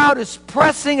the crowd is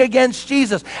pressing against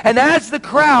Jesus. And as the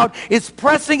crowd is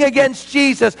pressing against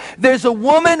Jesus, there's a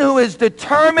woman who is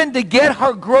determined to get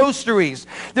her groceries.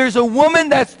 There's a woman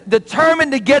that's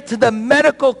determined to get to the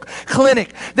medical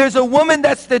clinic. There's a woman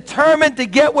that's determined to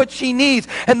get what she needs.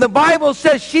 And the Bible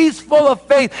says she's full of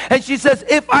faith. And she says,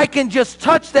 if I can just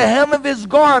touch the hem of his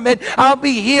garment, I'll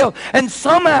be healed. And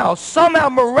somehow,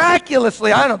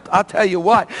 miraculously, I'll tell you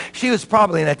what, she was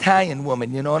probably an Italian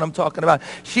woman, you know what I'm talking about?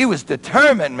 She was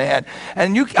determined, man.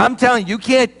 And I'm telling you, you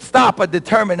can't stop a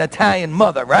determined Italian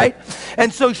mother, right?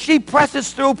 And so she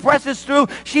presses through.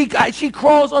 She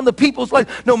crawls on the people's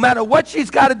legs. No matter what she's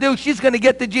got to do, she's going to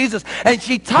get to Jesus. And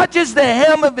she touches the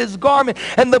hem of his garment.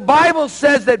 And the Bible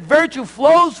says that virtue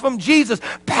flows from Jesus.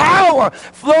 Power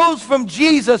flows from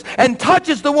Jesus and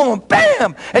touches the woman.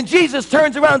 Bam! And Jesus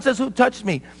turns around and says, who touched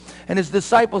me? And his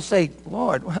disciples say,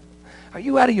 Lord, are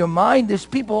you out of your mind? There's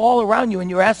people all around you, and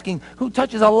you're asking, who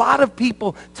touches? A lot of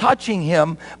people touching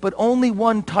him, but only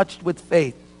one touched with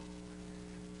faith.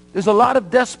 There's a lot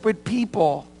of desperate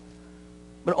people,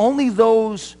 but only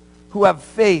those who have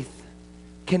faith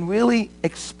can really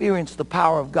experience the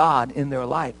power of God in their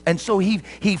life. And so he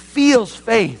feels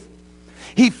faith.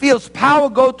 He feels power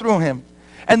go through him.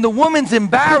 And the woman's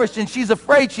embarrassed, and she's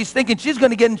afraid. She's thinking she's going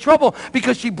to get in trouble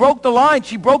because she broke the line.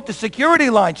 She broke the security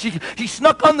line. She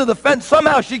snuck under the fence.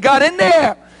 Somehow she got in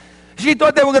there. She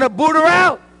thought they were going to boot her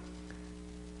out.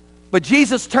 But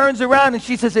Jesus turns around, and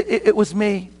she says, it was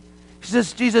me. She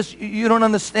says, Jesus, you don't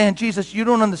understand. Jesus, you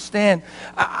don't understand.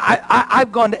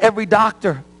 I've gone to every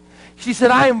doctor. She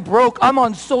said, I am broke. I'm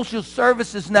on social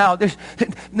services now.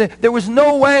 There was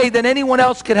no way that anyone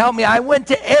else could help me. I went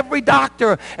to every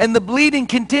doctor, and the bleeding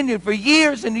continued for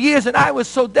years and years, and I was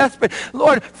so desperate.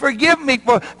 Lord, forgive me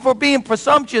for being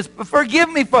presumptuous.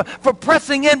 Forgive me for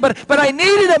pressing in, but I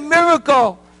needed a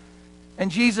miracle.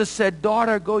 And Jesus said,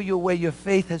 daughter, go your way. Your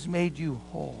faith has made you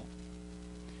whole.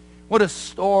 What a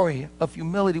story of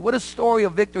humility. What a story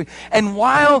of victory. And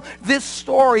while this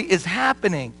story is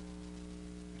happening,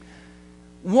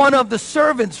 one of the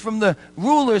servants from the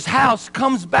ruler's house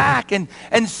comes back and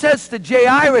says to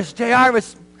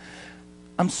Jairus,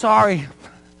 I'm sorry.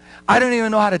 I don't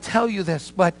even know how to tell you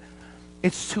this, but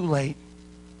it's too late.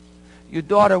 Your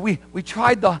daughter, we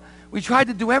tried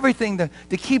to do everything to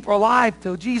keep her alive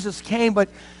till Jesus came, but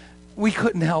we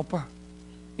couldn't help her.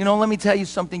 You know, let me tell you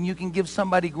something. You can give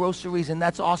somebody groceries, and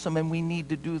that's awesome, and we need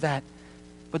to do that.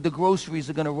 But the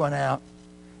groceries are going to run out.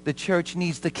 The church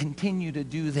needs to continue to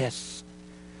do this.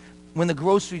 When the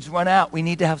groceries run out, we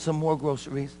need to have some more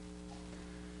groceries.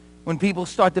 When people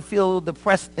start to feel a little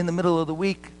depressed in the middle of the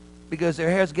week, because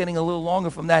their hair's getting a little longer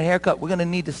from that haircut. We're going to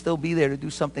need to still be there to do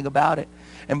something about it.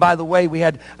 And by the way, we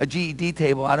had a GED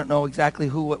table. I don't know exactly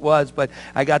who it was, but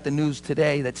I got the news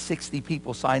today that 60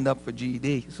 people signed up for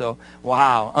GED. So,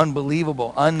 wow,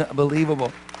 unbelievable,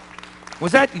 unbelievable.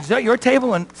 Is that your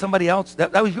table and somebody else?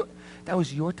 That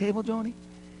was your table, Joni?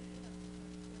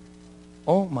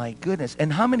 Oh, my goodness.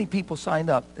 And how many people signed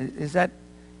up? Is that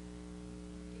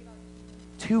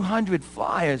 200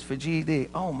 flyers for GED?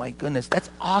 Oh, my goodness. That's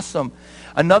awesome.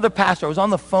 Another pastor, I was on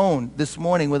the phone this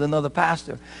morning with another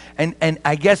pastor, and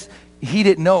I guess he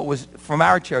didn't know it was from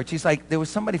our church. He's like, there was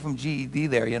somebody from GED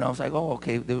there, you know. I was like, oh,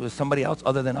 okay, there was somebody else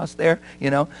other than us there, you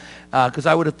know, because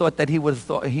I would have thought that he would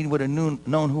have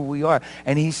known who we are.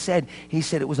 And he said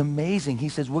it was amazing. He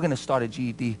says, we're going to start a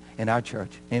GED in our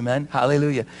church. Amen.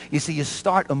 Hallelujah. You see, you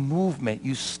start a movement.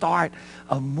 You start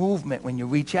a movement when you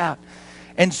reach out.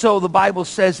 And so the Bible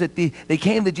says that they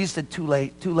came to Jesus and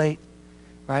said, too late,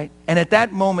 right? And at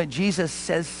that moment, Jesus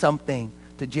says something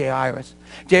to Jairus.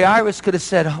 Jairus could have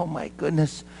said, oh my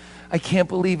goodness, I can't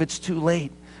believe it's too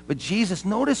late. But Jesus,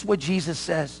 notice what Jesus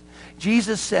says.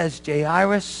 Jesus says,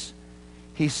 Jairus,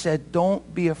 he said,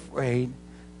 don't be afraid,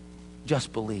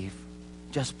 just believe.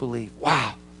 Just believe.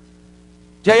 Wow.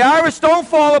 Jairus, don't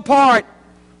fall apart.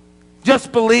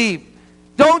 Just believe.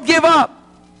 Don't give up.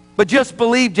 But just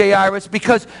believe, Jairus,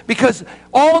 because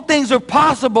all things are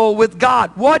possible with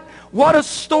God. What a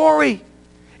story.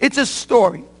 It's a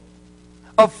story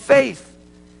of faith.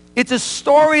 It's a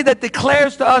story that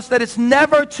declares to us that it's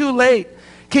never too late.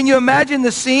 Can you imagine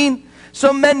the scene?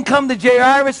 Some men come to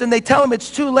Jairus and they tell him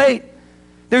it's too late.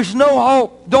 There's no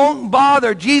hope. Don't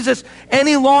bother Jesus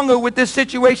any longer with this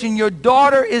situation. Your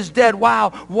daughter is dead.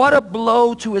 Wow, what a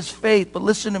blow to his faith. But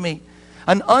listen to me.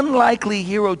 An unlikely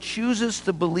hero chooses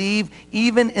to believe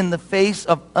even in the face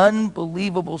of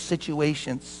unbelievable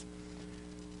situations.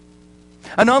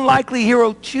 An unlikely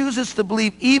hero chooses to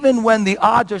believe even when the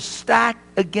odds are stacked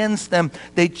against them.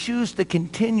 They choose to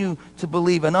continue to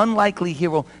believe. An unlikely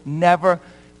hero never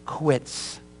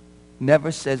quits,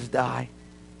 never says die.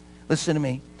 Listen to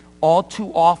me. All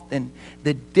too often,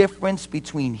 the difference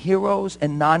between heroes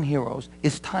and non-heroes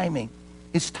is timing.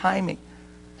 It's timing.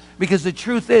 Because the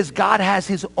truth is, God has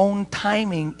his own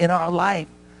timing in our life.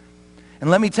 And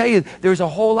let me tell you, there's a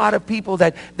whole lot of people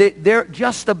that they're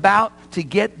just about to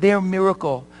get their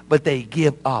miracle, but they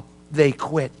give up. They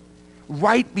quit.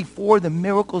 Right before the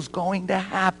miracle's going to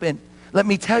happen. Let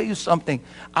me tell you something.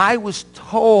 I was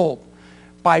told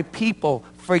by people,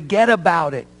 forget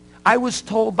about it. I was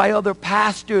told by other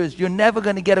pastors, you're never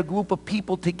going to get a group of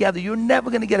people together. You're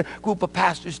never going to get a group of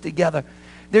pastors together.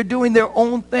 They're doing their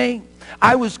own thing.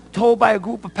 I was told by a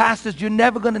group of pastors, you're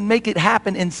never going to make it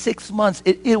happen in 6 months.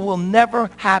 It will never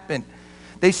happen.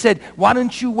 They said, why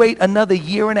don't you wait another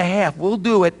year and a half? We'll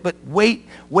do it, but wait.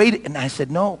 And I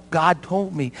said, no, God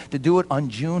told me to do it on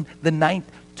June the 9th,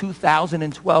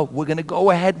 2012. We're going to go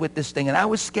ahead with this thing. And I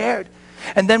was scared.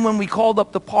 And then when we called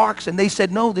up the parks and they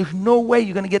said, no, there's no way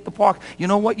you're going to get the park. You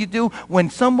know what you do?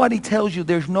 When somebody tells you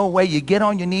there's no way, you get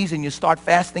on your knees and you start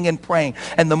fasting and praying.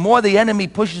 And the more the enemy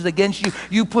pushes against you,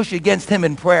 you push against him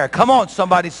in prayer. Come on,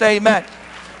 somebody, say amen.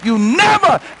 You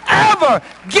never, ever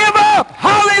give up.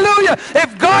 Hallelujah.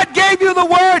 If God gave you the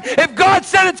word, if God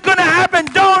said it's going to happen,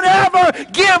 don't ever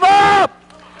give up.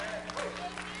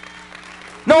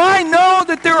 No, I know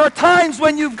that there are times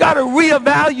when you've got to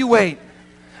reevaluate.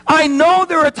 I know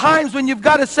there are times when you've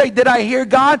got to say, did I hear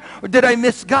God or did I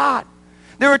miss God?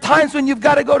 There are times when you've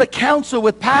got to go to counsel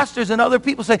with pastors and other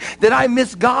people, say, did I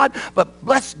miss God? But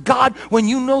bless God when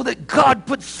you know that God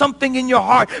put something in your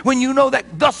heart, when you know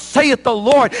that thus saith the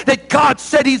Lord, that God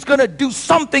said he's going to do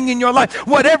something in your life.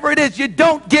 Whatever it is, you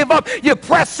don't give up. You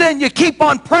press in. You keep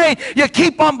on praying. You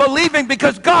keep on believing,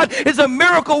 because God is a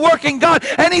miracle working God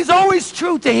and he's always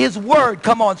true to his word.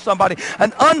 Come on, somebody.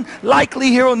 An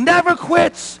unlikely hero never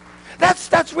quits.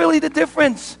 That's really the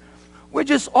difference. We're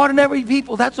just ordinary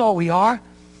people. That's all we are.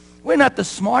 We're not the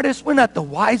smartest. We're not the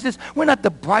wisest. We're not the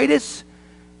brightest.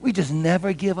 We just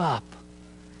never give up.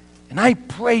 And I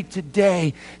pray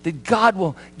today that God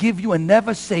will give you a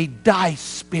never say die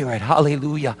spirit.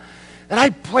 Hallelujah. And I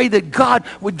pray that God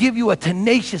would give you a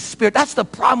tenacious spirit. That's the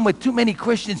problem with too many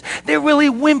Christians. They're really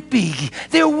wimpy.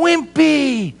 They're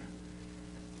wimpy.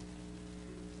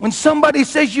 When somebody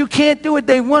says you can't do it,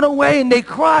 they run away and they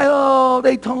cry, oh,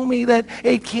 they told me that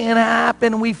it can't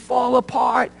happen. We fall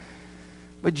apart.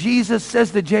 But Jesus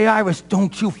says to Jairus,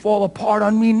 don't you fall apart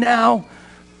on me now.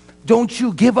 Don't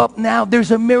you give up now.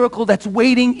 There's a miracle that's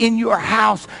waiting in your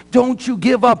house. Don't you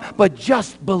give up, but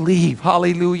just believe.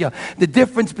 Hallelujah. The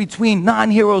difference between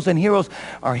non-heroes and heroes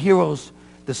are heroes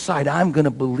Decide, I'm going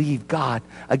to believe God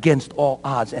against all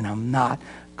odds, and I'm not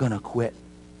going to quit.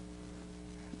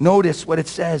 Notice what it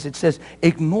says. It says,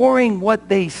 ignoring what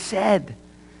they said,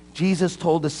 Jesus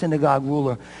told the synagogue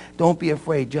ruler, don't be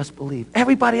afraid, just believe.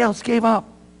 Everybody else gave up.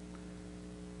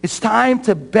 It's time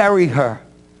to bury her.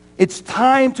 It's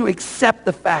time to accept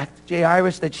the fact,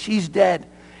 Jairus, that she's dead.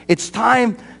 It's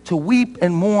time to weep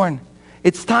and mourn.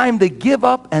 It's time to give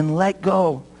up and let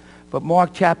go. But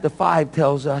Mark chapter 5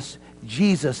 tells us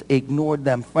Jesus ignored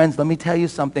them. Friends, let me tell you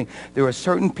something. There are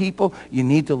certain people you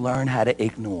need to learn how to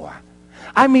ignore.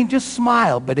 I mean, just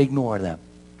smile, but ignore them.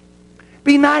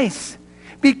 Be nice.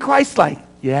 Be Christ-like.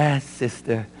 Yes,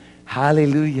 sister.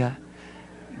 Hallelujah.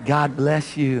 God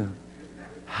bless you.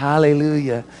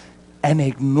 Hallelujah. And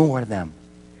ignore them.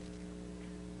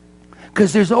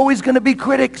 Because there's always going to be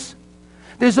critics.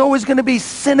 There's always going to be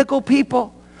cynical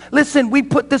people. Listen, we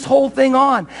put this whole thing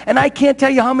on, and I can't tell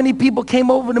you how many people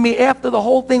came over to me after the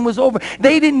whole thing was over.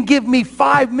 They didn't give me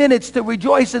 5 minutes to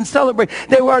rejoice and celebrate.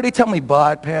 They were already telling me,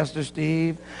 but Pastor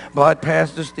Steve,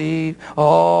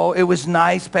 oh, it was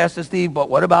nice, Pastor Steve, but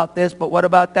what about this, but what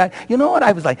about that? You know what?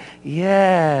 I was like,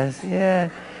 yes, yeah.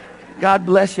 God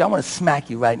bless you. I want to smack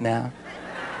you right now.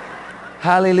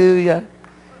 Hallelujah.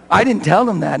 I didn't tell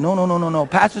them that. No.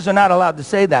 Pastors are not allowed to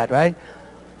say that, right?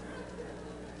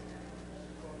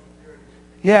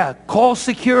 Yeah, call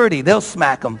security. They'll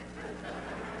smack them.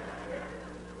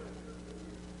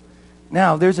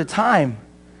 Now, there's a time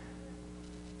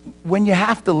when you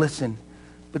have to listen,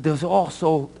 but there's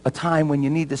also a time when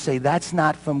you need to say, that's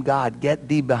not from God. Get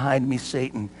thee behind me,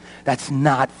 Satan. That's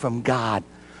not from God.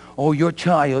 Oh, your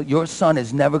child, your son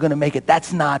is never going to make it.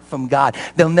 That's not from God.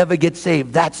 They'll never get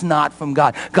saved. That's not from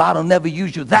God. God will never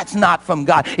use you. That's not from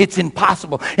God. It's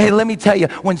impossible. Hey, let me tell you,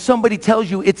 when somebody tells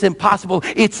you it's impossible,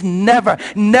 it's never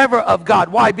of God.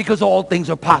 Why? Because all things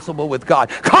are possible with God.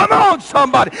 Come on,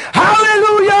 somebody.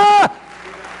 Hallelujah!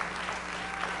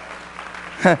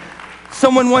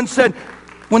 Someone once said,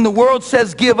 when the world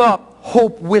says give up,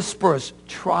 hope whispers,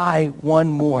 try one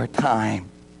more time.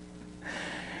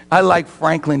 I like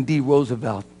Franklin D.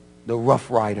 Roosevelt, the Rough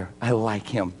Rider. I like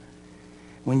him.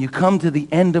 When you come to the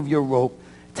end of your rope,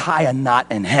 tie a knot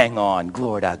and hang on.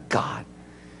 Glory to God.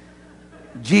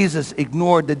 Jesus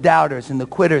ignored the doubters and the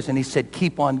quitters, and he said,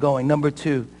 keep on going. Number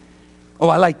 2. Oh,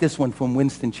 I like this one from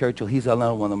Winston Churchill. He's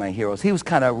another one of my heroes. He was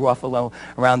kind of rough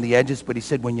around the edges, but he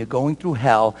said, when you're going through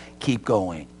hell, keep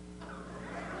going.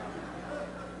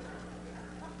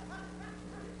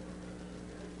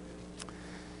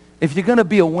 If you're going to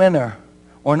be a winner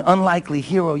or an unlikely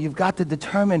hero, you've got to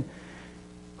determine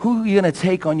who you're going to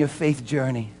take on your faith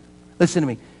journey. Listen to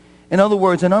me. In other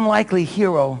words, an unlikely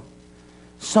hero,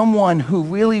 someone who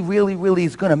really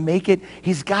is going to make it,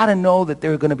 he's got to know that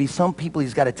there are going to be some people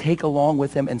he's got to take along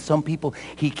with him and some people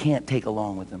he can't take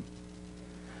along with him.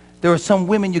 There are some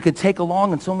women you can take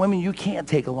along and some women you can't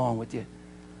take along with you.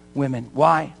 Women.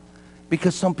 Why?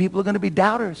 Because some people are going to be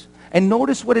doubters. And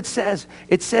notice what it says.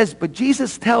 It says, but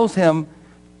Jesus tells him,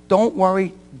 don't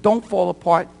worry, don't fall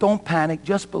apart, don't panic,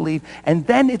 just believe. And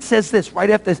then it says this, right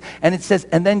after this, and it says,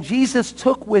 and then Jesus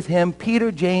took with him Peter,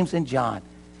 James, and John.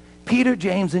 Peter,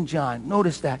 James, and John.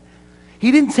 Notice that. He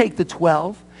didn't take the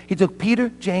 12. He took Peter,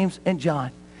 James, and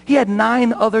John. He had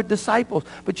 9 other disciples.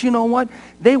 But you know what?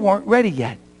 They weren't ready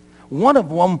yet. One of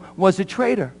them was a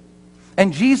traitor.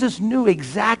 And Jesus knew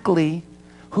exactly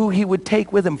who he would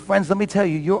take with him. Friends, let me tell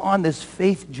you, you're on this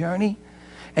faith journey,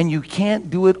 and you can't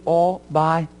do it all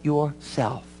by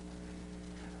yourself.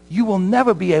 You will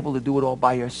never be able to do it all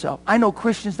by yourself. I know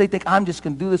Christians, they think, I'm just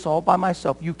going to do this all by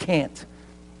myself. You can't.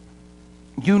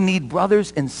 You need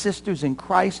brothers and sisters in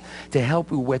Christ to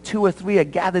help you. Where 2 or 3 are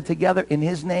gathered together in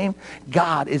his name,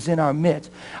 God is in our midst.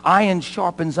 Iron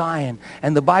sharpens iron.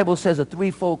 And the Bible says a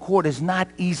 3-fold cord is not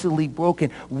easily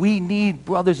broken. We need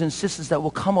brothers and sisters that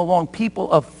will come along, people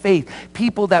of faith,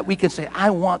 people that we can say, I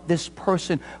want this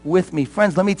person with me.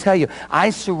 Friends, let me tell you, I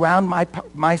surround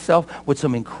myself with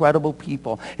some incredible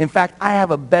people. In fact, I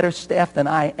have a better staff than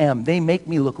I am. They make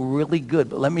me look really good.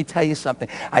 But let me tell you something.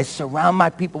 I surround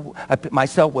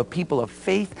myself with people of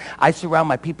faith. I surround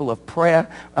my people of prayer.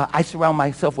 I surround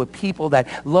myself with people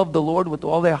that love the Lord with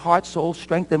all their heart, soul,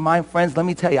 strength, and mind. Friends, let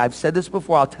me tell you, I've said this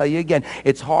before, I'll tell you again,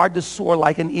 it's hard to soar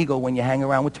like an eagle when you hang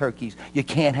around with turkeys. You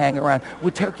can't hang around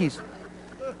with turkeys.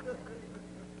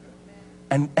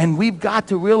 And we've got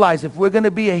to realize if we're going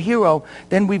to be a hero,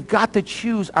 then we've got to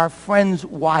choose our friends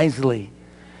wisely.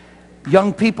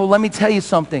 Young people, let me tell you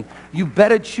something. You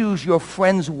better choose your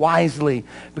friends wisely,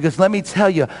 because let me tell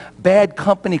you, bad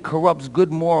company corrupts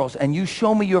good morals. And you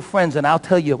show me your friends and I'll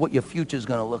tell you what your future is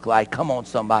going to look like. Come on,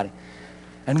 somebody.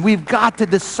 And we've got to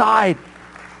decide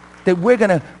that we're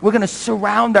gonna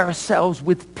surround ourselves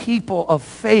with people of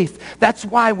faith. That's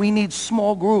why we need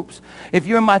small groups. If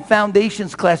you're in my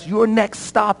foundations class, your next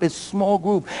stop is small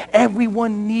group.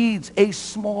 Everyone needs a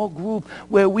small group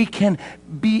where we can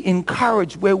be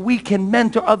encouraged, where we can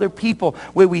mentor other people,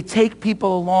 where we take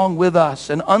people along with us.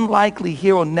 An unlikely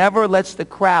hero never lets the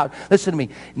crowd, listen to me,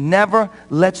 never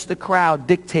lets the crowd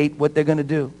dictate what they're gonna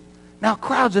do. Now,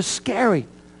 crowds are scary.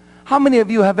 How many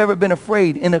of you have ever been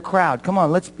afraid in a crowd? Come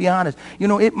on, let's be honest. You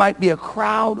know, it might be a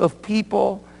crowd of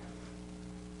people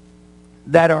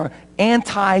that are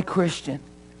anti-Christian.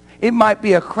 It might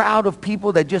be a crowd of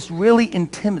people that just really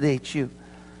intimidate you.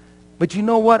 But you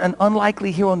know what? An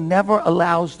unlikely hero never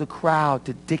allows the crowd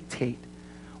to dictate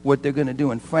what they're going to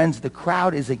do. And friends, the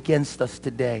crowd is against us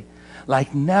today.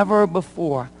 Like never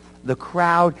before, the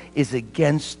crowd is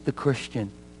against the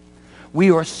Christian. We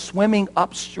are swimming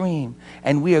upstream,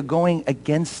 and we are going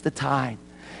against the tide.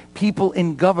 People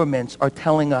in governments are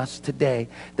telling us today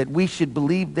that we should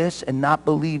believe this and not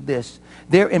believe this.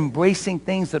 They're embracing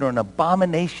things that are an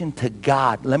abomination to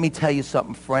God. Let me tell you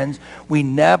something, friends. We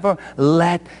never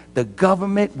let the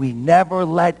government, we never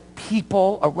let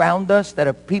people around us that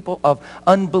are people of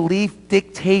unbelief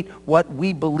dictate what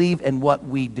we believe and what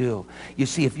we do. You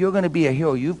see, if you're going to be a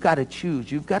hero, you've got to choose.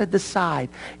 You've got to decide,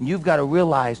 and you've got to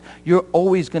realize you're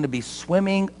always going to be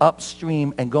swimming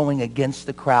upstream and going against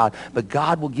the crowd. But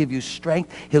God will give you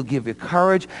strength. He'll give you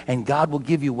courage, and God will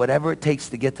give you whatever it takes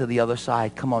to get to the other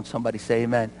side. Come on, somebody say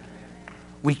amen.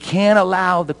 We can't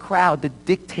allow the crowd to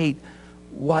dictate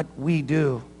what we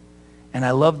do. And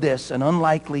I love this, an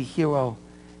unlikely hero,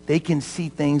 they can see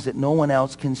things that no one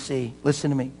else can see.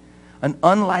 Listen to me. An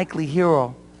unlikely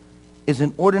hero is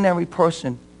an ordinary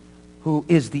person who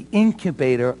is the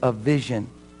incubator of vision.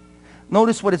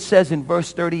 Notice what it says in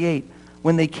verse 38.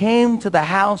 When they came to the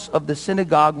house of the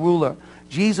synagogue ruler,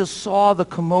 Jesus saw the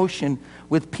commotion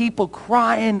with people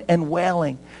crying and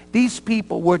wailing. These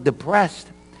people were depressed.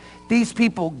 These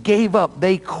people gave up.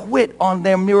 They quit on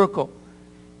their miracle.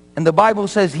 And the Bible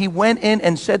says he went in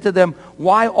and said to them,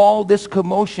 why all this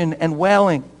commotion and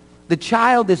wailing? The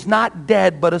child is not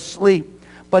dead but asleep.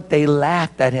 But they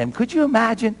laughed at him. Could you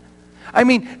imagine? I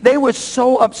mean, they were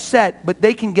so upset, but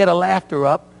they can get a laughter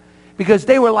up because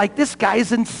they were like, this guy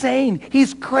is insane.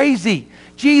 He's crazy.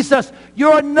 Jesus,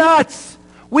 you're nuts.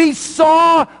 We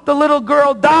saw the little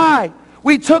girl die.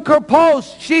 We took her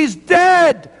post. She's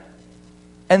dead.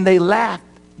 And they laughed.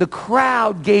 The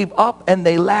crowd gave up and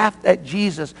they laughed at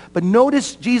Jesus. But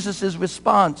notice Jesus'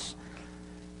 response.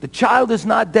 The child is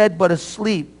not dead but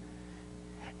asleep.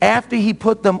 After he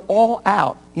put them all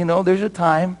out, you know, there's a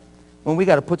time when we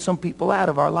got to put some people out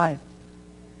of our life.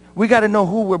 We got to know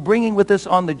who we're bringing with us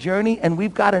on the journey, and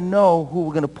we've got to know who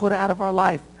we're going to put out of our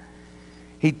life.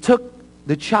 He took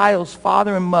the child's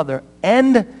father and mother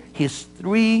and his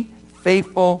 3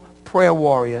 faithful prayer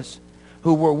warriors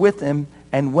who were with him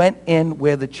and went in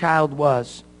where the child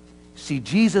was. See,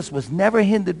 Jesus was never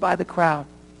hindered by the crowd.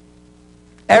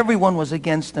 Everyone was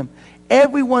against him.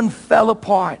 Everyone fell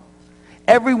apart.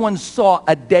 Everyone saw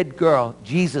a dead girl.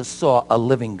 Jesus saw a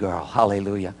living girl.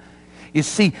 Hallelujah. You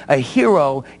see, a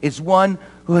hero is one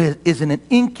who is an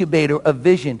incubator of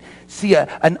vision. See,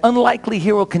 an unlikely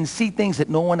hero can see things that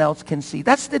no one else can see.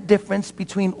 That's the difference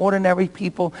between ordinary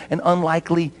people and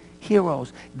unlikely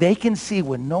heroes. They can see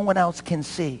what no one else can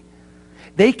see.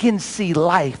 They can see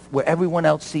life where everyone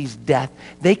else sees death.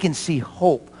 They can see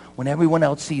hope when everyone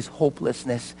else sees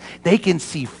hopelessness. They can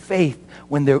see faith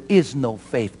when there is no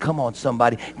faith. Come on,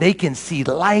 somebody. They can see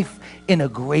life in a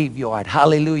graveyard.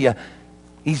 Hallelujah.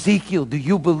 Ezekiel, do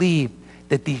you believe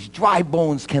that these dry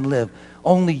bones can live?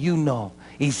 Only you know.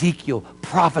 Ezekiel,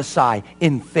 prophesy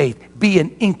in faith. Be an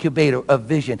incubator of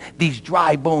vision. These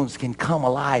dry bones can come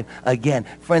alive again.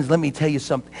 Friends, let me tell you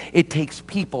something. It takes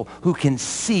people who can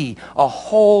see a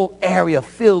whole area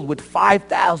filled with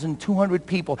 5,200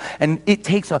 people. And it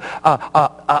takes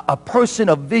a person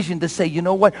of vision to say, you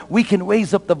know what? We can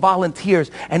raise up the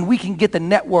volunteers and we can get the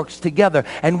networks together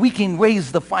and we can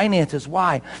raise the finances.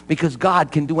 Why? Because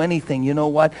God can do anything. You know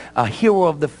what? A hero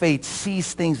of the faith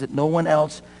sees things that no one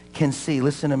else can see.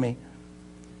 Listen to me.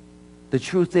 The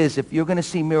truth is, if you're going to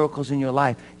see miracles in your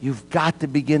life, you've got to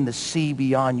begin to see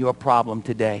beyond your problem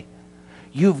today.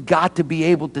 You've got to be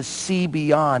able to see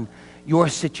beyond your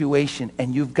situation,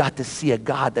 and you've got to see a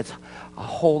God that's a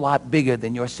whole lot bigger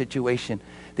than your situation.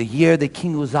 The year that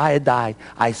King Uzziah died,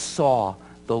 I saw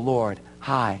the Lord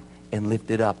high and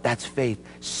lifted up. That's faith.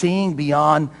 Seeing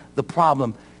beyond the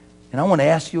problem. And I want to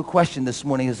ask you a question this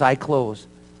morning as I close.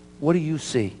 What do you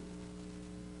see?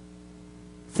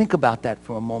 Think about that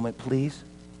for a moment, please.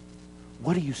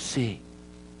 What do you see?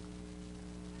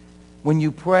 When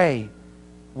you pray,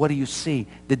 what do you see?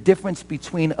 The difference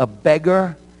between a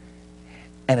beggar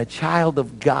and a child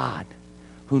of God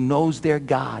who knows their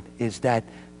God is that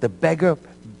the beggar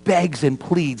begs and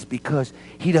pleads because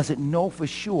he doesn't know for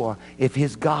sure if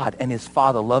his God and his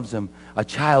Father loves him. A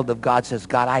child of God says,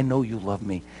 God, I know you love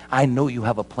me. I know you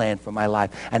have a plan for my life.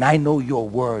 And I know your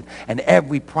word. And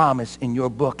every promise in your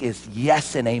book is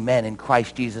yes and amen in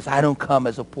Christ Jesus. I don't come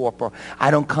as a pauper.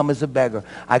 I don't come as a beggar.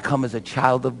 I come as a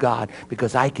child of God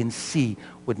because I can see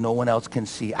what no one else can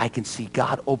see. I can see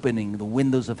God opening the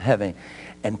windows of heaven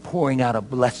and pouring out a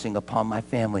blessing upon my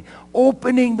family.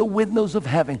 Opening the windows of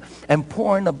heaven and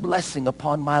pouring a blessing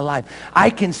upon my life. I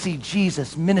can see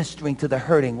Jesus ministering to the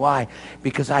hurting. Why?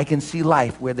 Because I can see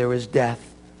life where there is death.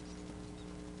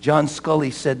 John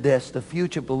Scully said this, the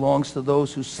future belongs to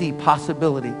those who see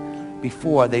possibility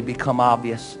before they become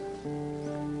obvious.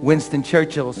 Winston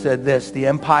Churchill said this, the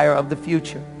empire of the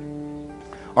future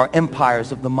are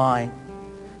empires of the mind.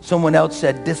 Someone else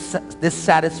said,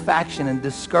 dissatisfaction and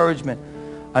discouragement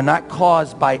are not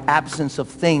caused by absence of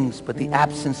things, but the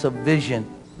absence of vision.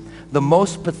 The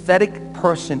most pathetic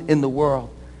person in the world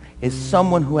is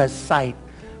someone who has sight,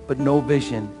 but no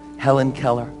vision. Helen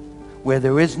Keller. Where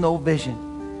there is no vision,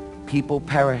 people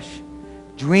perish.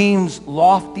 Dreams,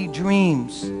 lofty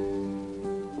dreams.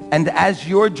 And as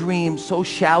your dream, so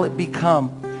shall it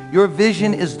become. Your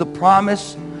vision is the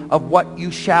promise of what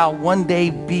you shall one day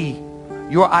be.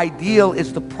 Your ideal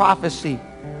is the prophecy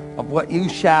of what you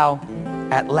shall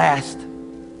at last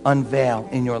unveil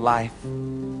in your life.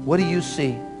 What do you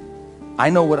see? I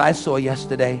know what I saw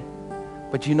yesterday.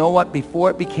 But you know what? Before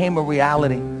it became a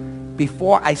reality,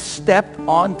 before I stepped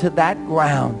onto that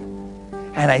ground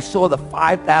and I saw the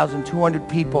 5,200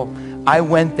 people, I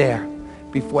went there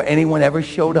before anyone ever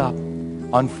showed up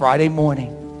on Friday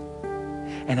morning.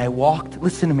 And I walked,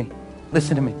 listen to me,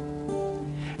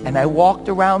 and I walked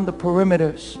around the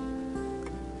perimeters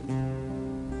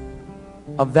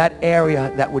of that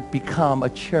area that would become a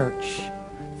church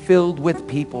filled with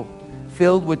people,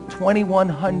 filled with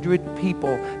 2,100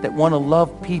 people that want to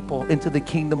love people into the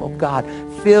kingdom of God,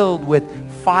 filled with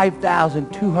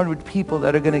 5,200 people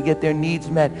that are going to get their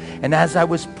needs met. And as I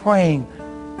was praying,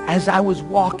 as I was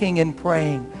walking and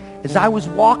praying, as I was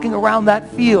walking around that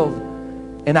field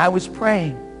and I was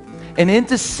praying and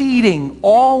interceding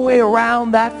all the way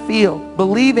around that field,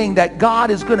 believing that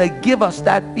God is going to give us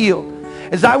that field.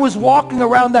 As I was walking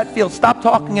around that field, stop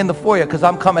talking in the foyer because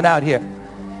I'm coming out here.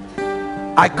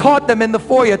 I caught them in the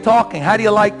foyer talking. How do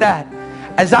you like that?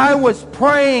 As I was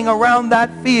praying around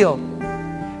that field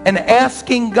and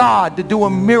asking God to do a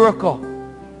miracle,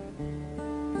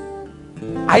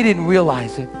 I didn't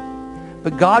realize it,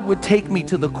 but God would take me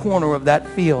to the corner of that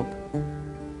field.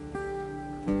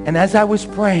 And as I was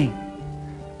praying,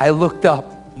 I looked up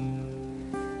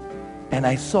and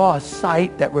I saw a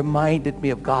sight that reminded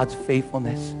me of God's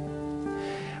faithfulness.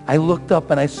 I looked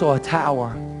up and I saw a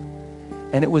tower,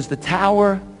 and it was the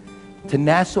tower to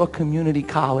Nassau Community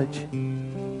College.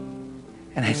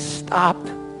 And I stopped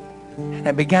and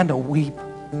I began to weep,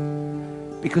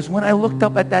 because when I looked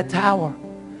up at that tower,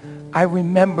 I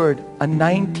remembered a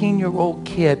 19-year-old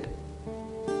kid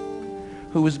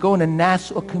who was going to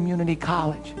Nassau Community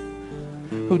College,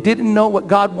 who didn't know what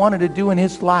God wanted to do in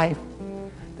his life,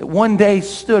 that one day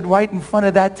stood right in front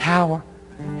of that tower.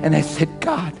 And I said,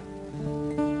 God,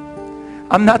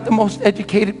 I'm not the most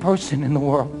educated person in the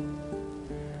world.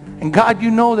 And God, you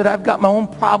know that I've got my own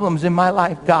problems in my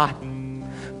life, God.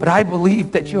 But I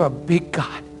believe that you're a big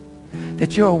God,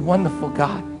 that you're a wonderful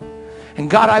God. And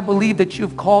God, I believe that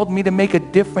you've called me to make a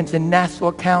difference in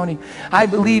Nassau County. I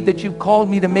believe that you've called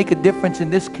me to make a difference in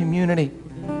this community.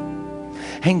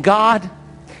 And God,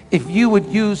 if you would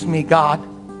use me, God,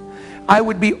 I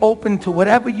would be open to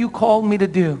whatever you called me to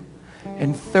do.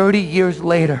 And 30 years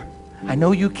later, I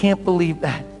know you can't believe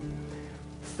that,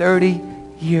 30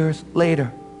 years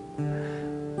later,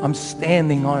 I'm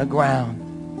standing on a ground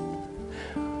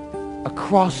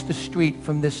across the street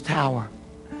from this tower.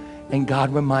 And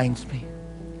God reminds me,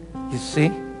 you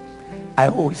see, I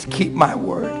always keep my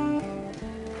word.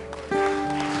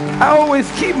 I always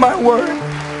keep my word.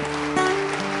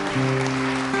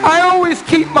 I always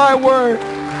keep my word.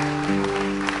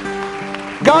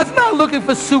 God's not looking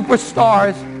for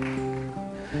superstars.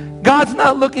 God's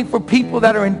not looking for people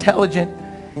that are intelligent.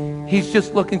 He's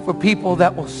just looking for people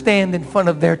that will stand in front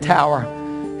of their tower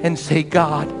and say,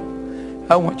 God,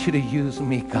 I want you to use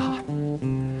me, God.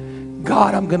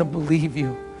 God, I'm going to believe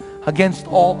you against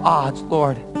all odds,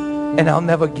 Lord. And I'll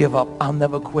never give up. I'll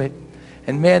never quit.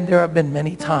 And man, there have been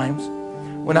many times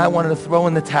when I wanted to throw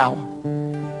in the towel.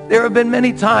 There have been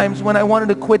many times when I wanted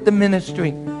to quit the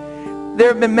ministry. There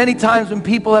have been many times when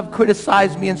people have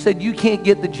criticized me and said, you can't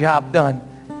get the job done.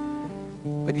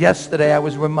 But yesterday I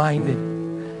was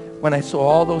reminded when I saw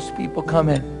all those people come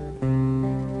in,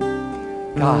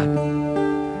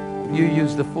 God, you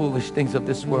use the foolish things of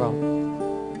this world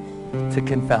to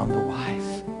confound the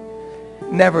wise.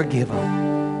 Never give up.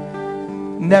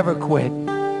 Never quit.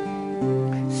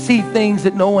 See things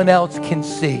that no one else can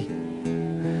see.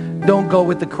 Don't go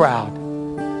with the crowd.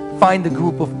 Find a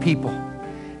group of people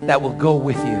that will go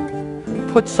with you.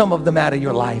 Put some of them out of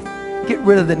your life. Get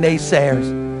rid of the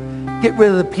naysayers. Get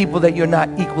rid of the people that you're not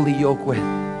equally yoked with.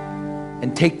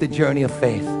 And take the journey of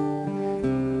faith.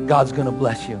 God's going to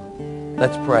bless you.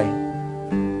 Let's pray.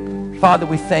 Father,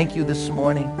 we thank you this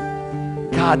morning,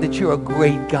 God, that you're a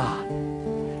great God.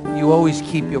 You always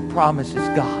keep your promises,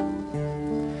 God.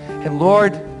 And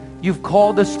Lord, you've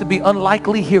called us to be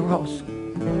unlikely heroes.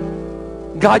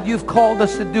 God, you've called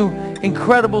us to do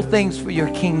incredible things for your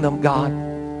kingdom, God.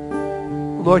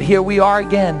 Lord, here we are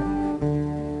again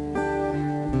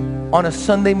on a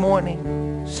Sunday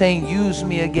morning saying, use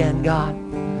me again, God.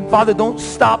 Father, don't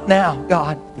stop now,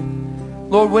 God.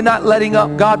 Lord, we're not letting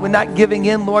up, God. We're not giving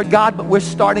in, Lord God, but we're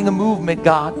starting a movement,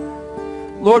 God.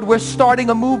 Lord, we're starting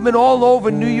a movement all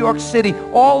over New York City,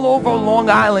 all over Long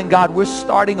Island, God. We're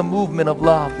starting a movement of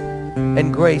love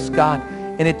and grace, God.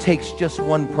 And it takes just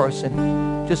one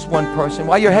person, just one person.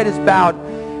 While your head is bowed,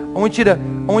 I want you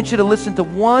to listen to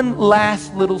one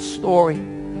last little story.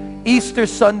 Easter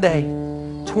Sunday,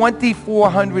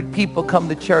 2,400 people come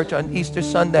to church on Easter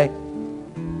Sunday.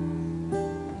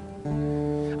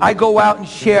 I go out and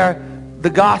share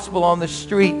the gospel on the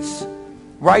streets.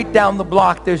 Right down the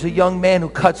block, there's a young man who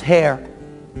cuts hair.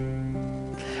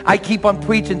 I keep on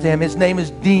preaching to him. His name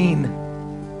is Dean.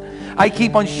 I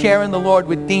keep on sharing the Lord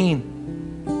with Dean.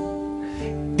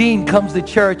 Dean comes to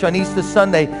church on Easter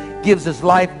Sunday, gives his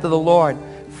life to the Lord.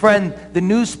 Friend, the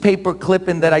newspaper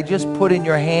clipping that I just put in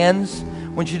your hands, I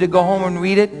want you to go home and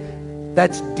read it.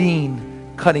 That's Dean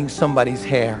cutting somebody's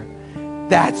hair.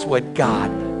 That's what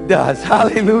God does.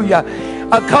 Hallelujah.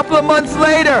 A couple of months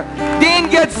later, Dean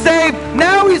gets saved.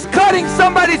 Now he's cutting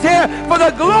somebody's hair for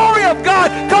the glory of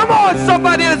God. Come on,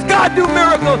 somebody. Does God do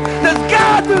miracles? Does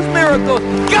God do miracles?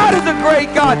 God is a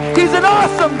great God. He's an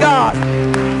awesome God.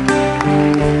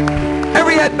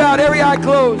 Every head bowed, every eye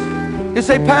closed. You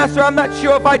say, Pastor, I'm not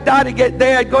sure if I die to get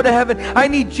there, I'd go to heaven. I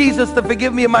need Jesus to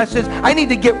forgive me of my sins. I need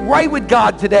to get right with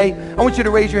God today. I want you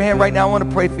to raise your hand right now. I want to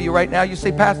pray for you right now. You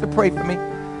say, Pastor, pray for me.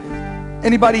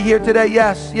 Anybody here today?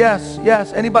 Yes, yes,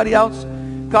 yes. Anybody else?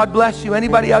 God bless you.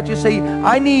 Anybody else? You say,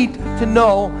 I need to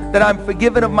know that I'm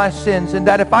forgiven of my sins and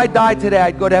that if I die today,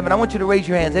 I'd go to heaven. I want you to raise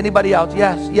your hands. Anybody else?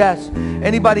 Yes, yes.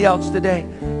 Anybody else today?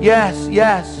 Yes,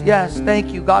 yes, yes.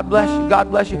 Thank you. God bless you. God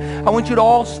bless you. I want you to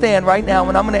all stand right now,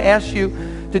 and I'm going to ask you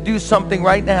to do something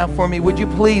right now for me. Would you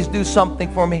please do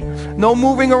something for me? No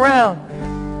moving around.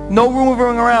 No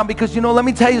moving around, because, let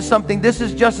me tell you something. This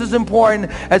is just as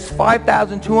important as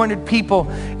 5,200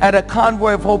 people at a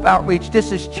Convoy of Hope outreach.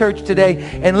 This is church today.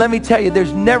 And let me tell you,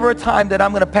 there's never a time that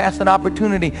I'm going to pass an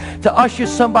opportunity to usher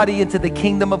somebody into the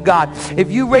kingdom of God. If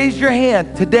you raise your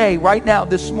hand today, right now,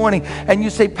 this morning, and you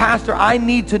say, Pastor, I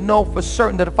need to know for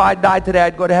certain that if I died today,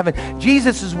 I'd go to heaven.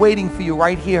 Jesus is waiting for you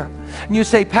right here. And you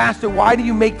say, Pastor, why do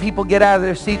you make people get out of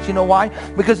their seats? You know why?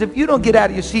 Because if you don't get out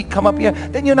of your seat, come up here,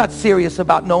 then you're not serious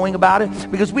about knowing about it.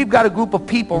 Because we've got a group of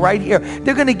people right here.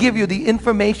 They're going to give you the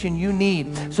information you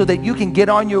need so that you can get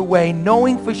on your way,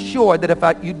 knowing for sure that if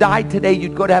you died today,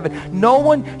 you'd go to heaven. No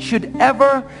one should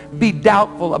ever be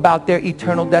doubtful about their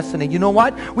eternal destiny. You know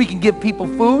what? We can give people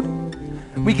food.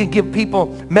 We can give people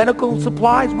medical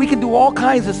supplies. We can do all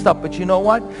kinds of stuff. But you know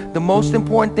what? The most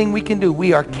important thing we can do,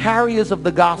 we are carriers of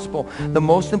the gospel. The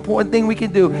most important thing we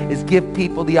can do is give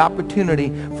people the opportunity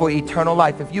for eternal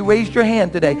life. If you raised your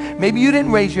hand today, maybe you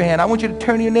didn't raise your hand. I want you to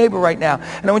turn to your neighbor right now.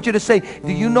 And I want you to say,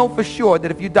 do you know for sure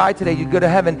that if you die today, you'd go to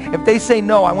heaven? If they say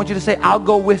no, I want you to say, I'll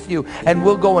go with you. And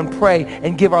we'll go and pray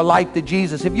and give our life to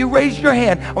Jesus. If you raised your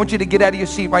hand, I want you to get out of your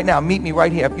seat right now. Meet me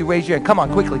right here. If you raise your hand, come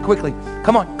on, quickly, quickly.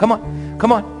 Come on, come on.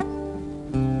 Come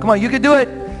on. Come on, you can do it.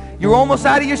 You're almost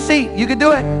out of your seat. You can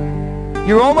do it.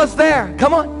 You're almost there.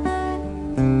 Come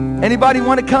on. Anybody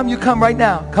want to come? You come right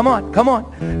now. Come on, come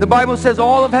on. The Bible says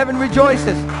all of heaven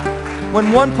rejoices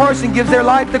when one person gives their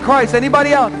life to Christ.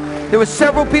 Anybody else? There were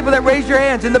several people that raised your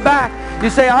hands in the back. You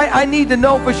say, I need to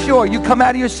know for sure. You come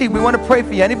out of your seat. We want to pray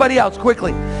for you. Anybody else?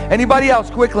 Quickly. Anybody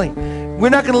else? Quickly. We're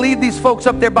not going to leave these folks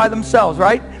up there by themselves,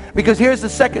 right? Because here's the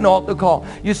second altar call.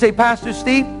 You say, Pastor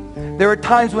Steve, There are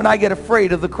times when I get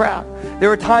afraid of the crowd.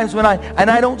 There are times when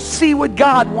I don't see what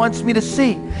God wants me to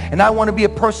see. And I want to be a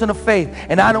person of faith.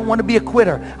 And I don't want to be a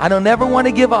quitter. I don't ever want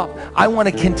to give up. I want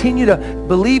to continue to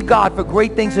believe God for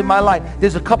great things in my life.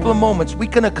 There's a couple of moments. We're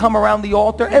going to come around the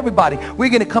altar. Everybody, we're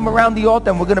going to come around the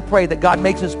altar and we're going to pray that God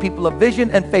makes us people of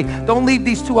vision and faith. Don't leave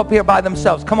these two up here by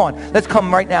themselves. Come on. Let's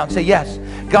come right now and say, yes,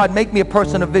 God, make me a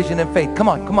person of vision and faith. Come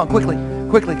on, quickly,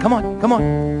 quickly. Come on. Come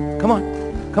on. Come on.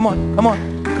 Come on, come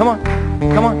on, come on,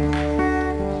 come on,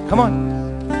 come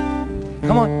on,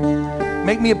 come on.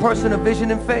 Make me a person of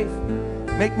vision and faith.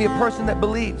 Make me a person that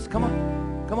believes. Come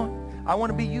on, come on. I want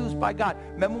to be used by God.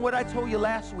 Remember what I told you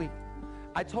last week?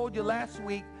 I told you last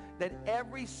week that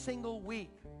every single week,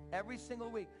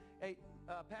 hey,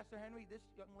 Pastor Henry, this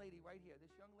young lady right here,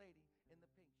 this